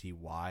I can see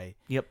why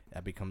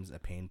that becomes a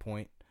pain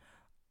point.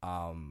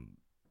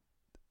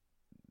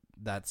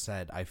 That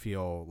said, I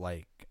feel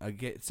like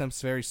some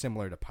very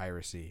similar to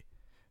piracy.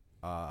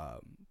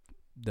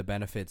 The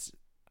benefits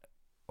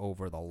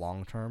over the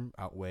long term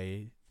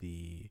outweigh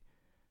the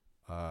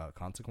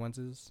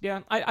consequences.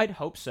 Yeah, I'd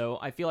hope so.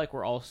 I feel like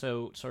we're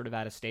also sort of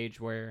at a stage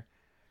where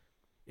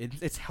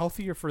it's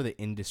healthier for the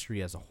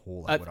industry as a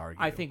whole, I would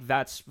argue. I think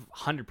that's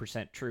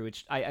 100% true.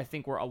 I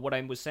think what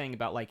I was saying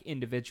about like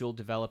individual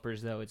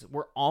developers though,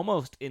 we're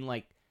almost in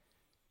like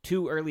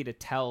too early to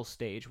tell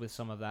stage with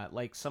some of that.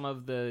 Like some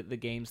of the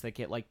games that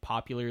get like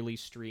popularly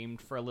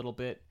streamed for a little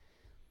bit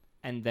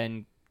and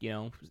then,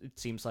 it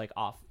seems like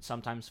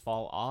sometimes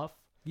fall off.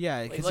 Yeah,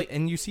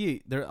 and you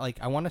see there like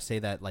I want to say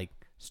that like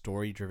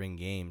story-driven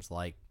games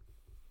like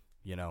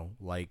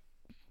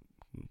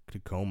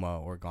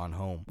Tacoma or Gone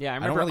Home. Yeah, I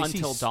remember really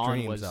Until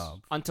Dawn was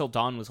of. Until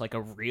Dawn was like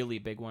a really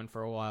big one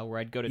for a while, where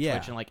I'd go to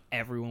Twitch and like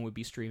everyone would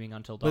be streaming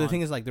Until Dawn. But the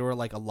thing is, like, there were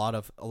like a lot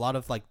of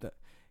like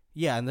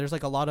and there's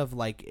like a lot of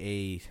like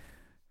and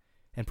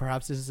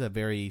perhaps this is a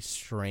very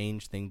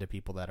strange thing to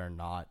people that are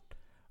not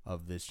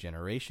of this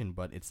generation,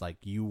 but it's like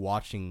you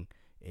watching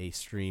a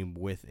stream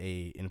with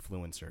a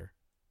influencer.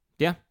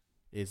 Yeah.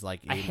 Is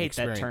like I hate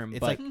experience. that term. It's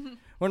but like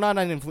we're not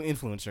an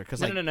influencer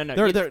because like no.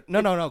 Because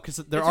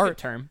there it's are a good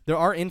term. There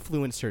are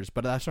influencers,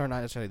 but that's not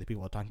necessarily the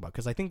people I'm talking about.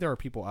 Because I think there are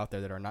people out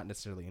there that are not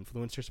necessarily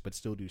influencers, but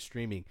still do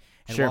streaming.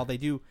 And Sure. while they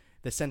do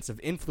the sense of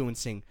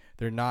influencing,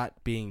 they're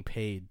not being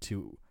paid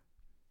to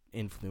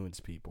influence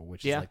people,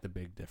 which is like the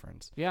big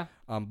difference. Yeah.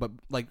 But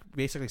like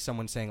basically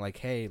someone saying like,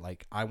 hey,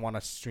 like I want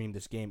to stream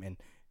this game, and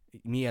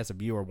me as a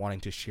viewer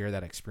wanting to share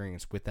that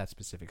experience with that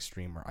specific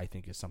streamer, I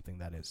think is something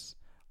that is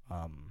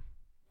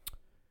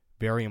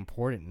very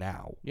important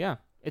now. Yeah.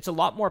 It's a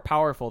lot more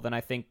powerful than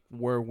I think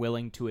we're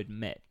willing to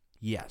admit.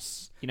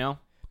 Yes.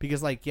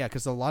 Because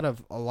because a lot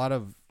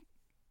of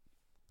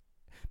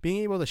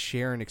being able to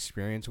share an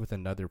experience with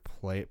another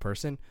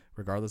person,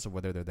 regardless of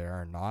whether they're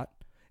there or not,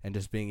 and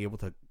just being able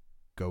to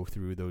go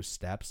through those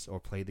steps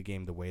or play the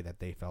game the way that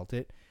they felt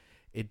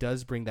it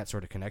does bring that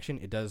sort of connection.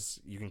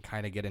 You can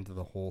kind of get into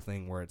the whole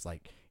thing where it's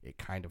like it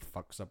kind of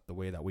fucks up the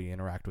way that we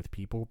interact with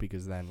people,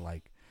 because then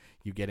like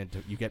you get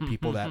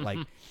people that like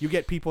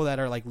people that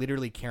are like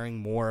literally caring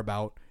more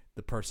about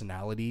the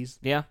personalities,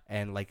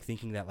 and like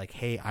thinking that like,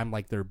 hey, I'm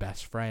like their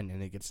best friend,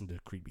 and it gets into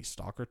creepy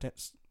stalker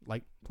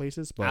like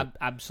places. But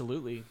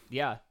absolutely,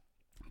 yeah.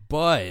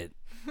 But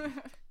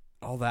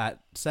all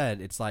that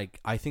said, it's like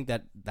I think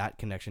that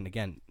connection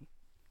again.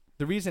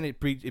 The reason it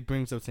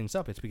brings those things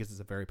up is because it's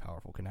a very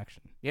powerful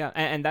connection. Yeah,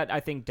 and that I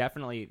think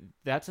definitely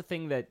that's a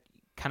thing that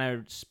kind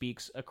of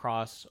speaks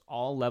across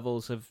all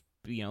levels of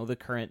the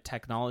current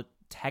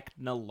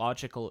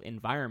technological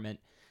environment.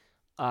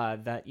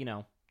 That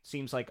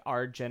seems like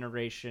our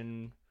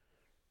generation.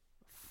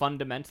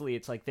 Fundamentally,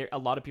 it's like a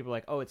lot of people are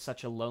like, oh, it's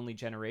such a lonely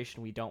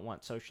generation. We don't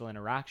want social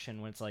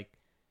interaction. When it's like,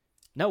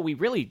 no, we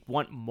really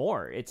want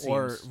more. It seems,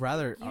 or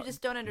rather, You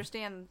just don't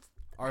understand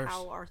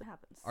how ours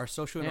happens. our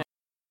social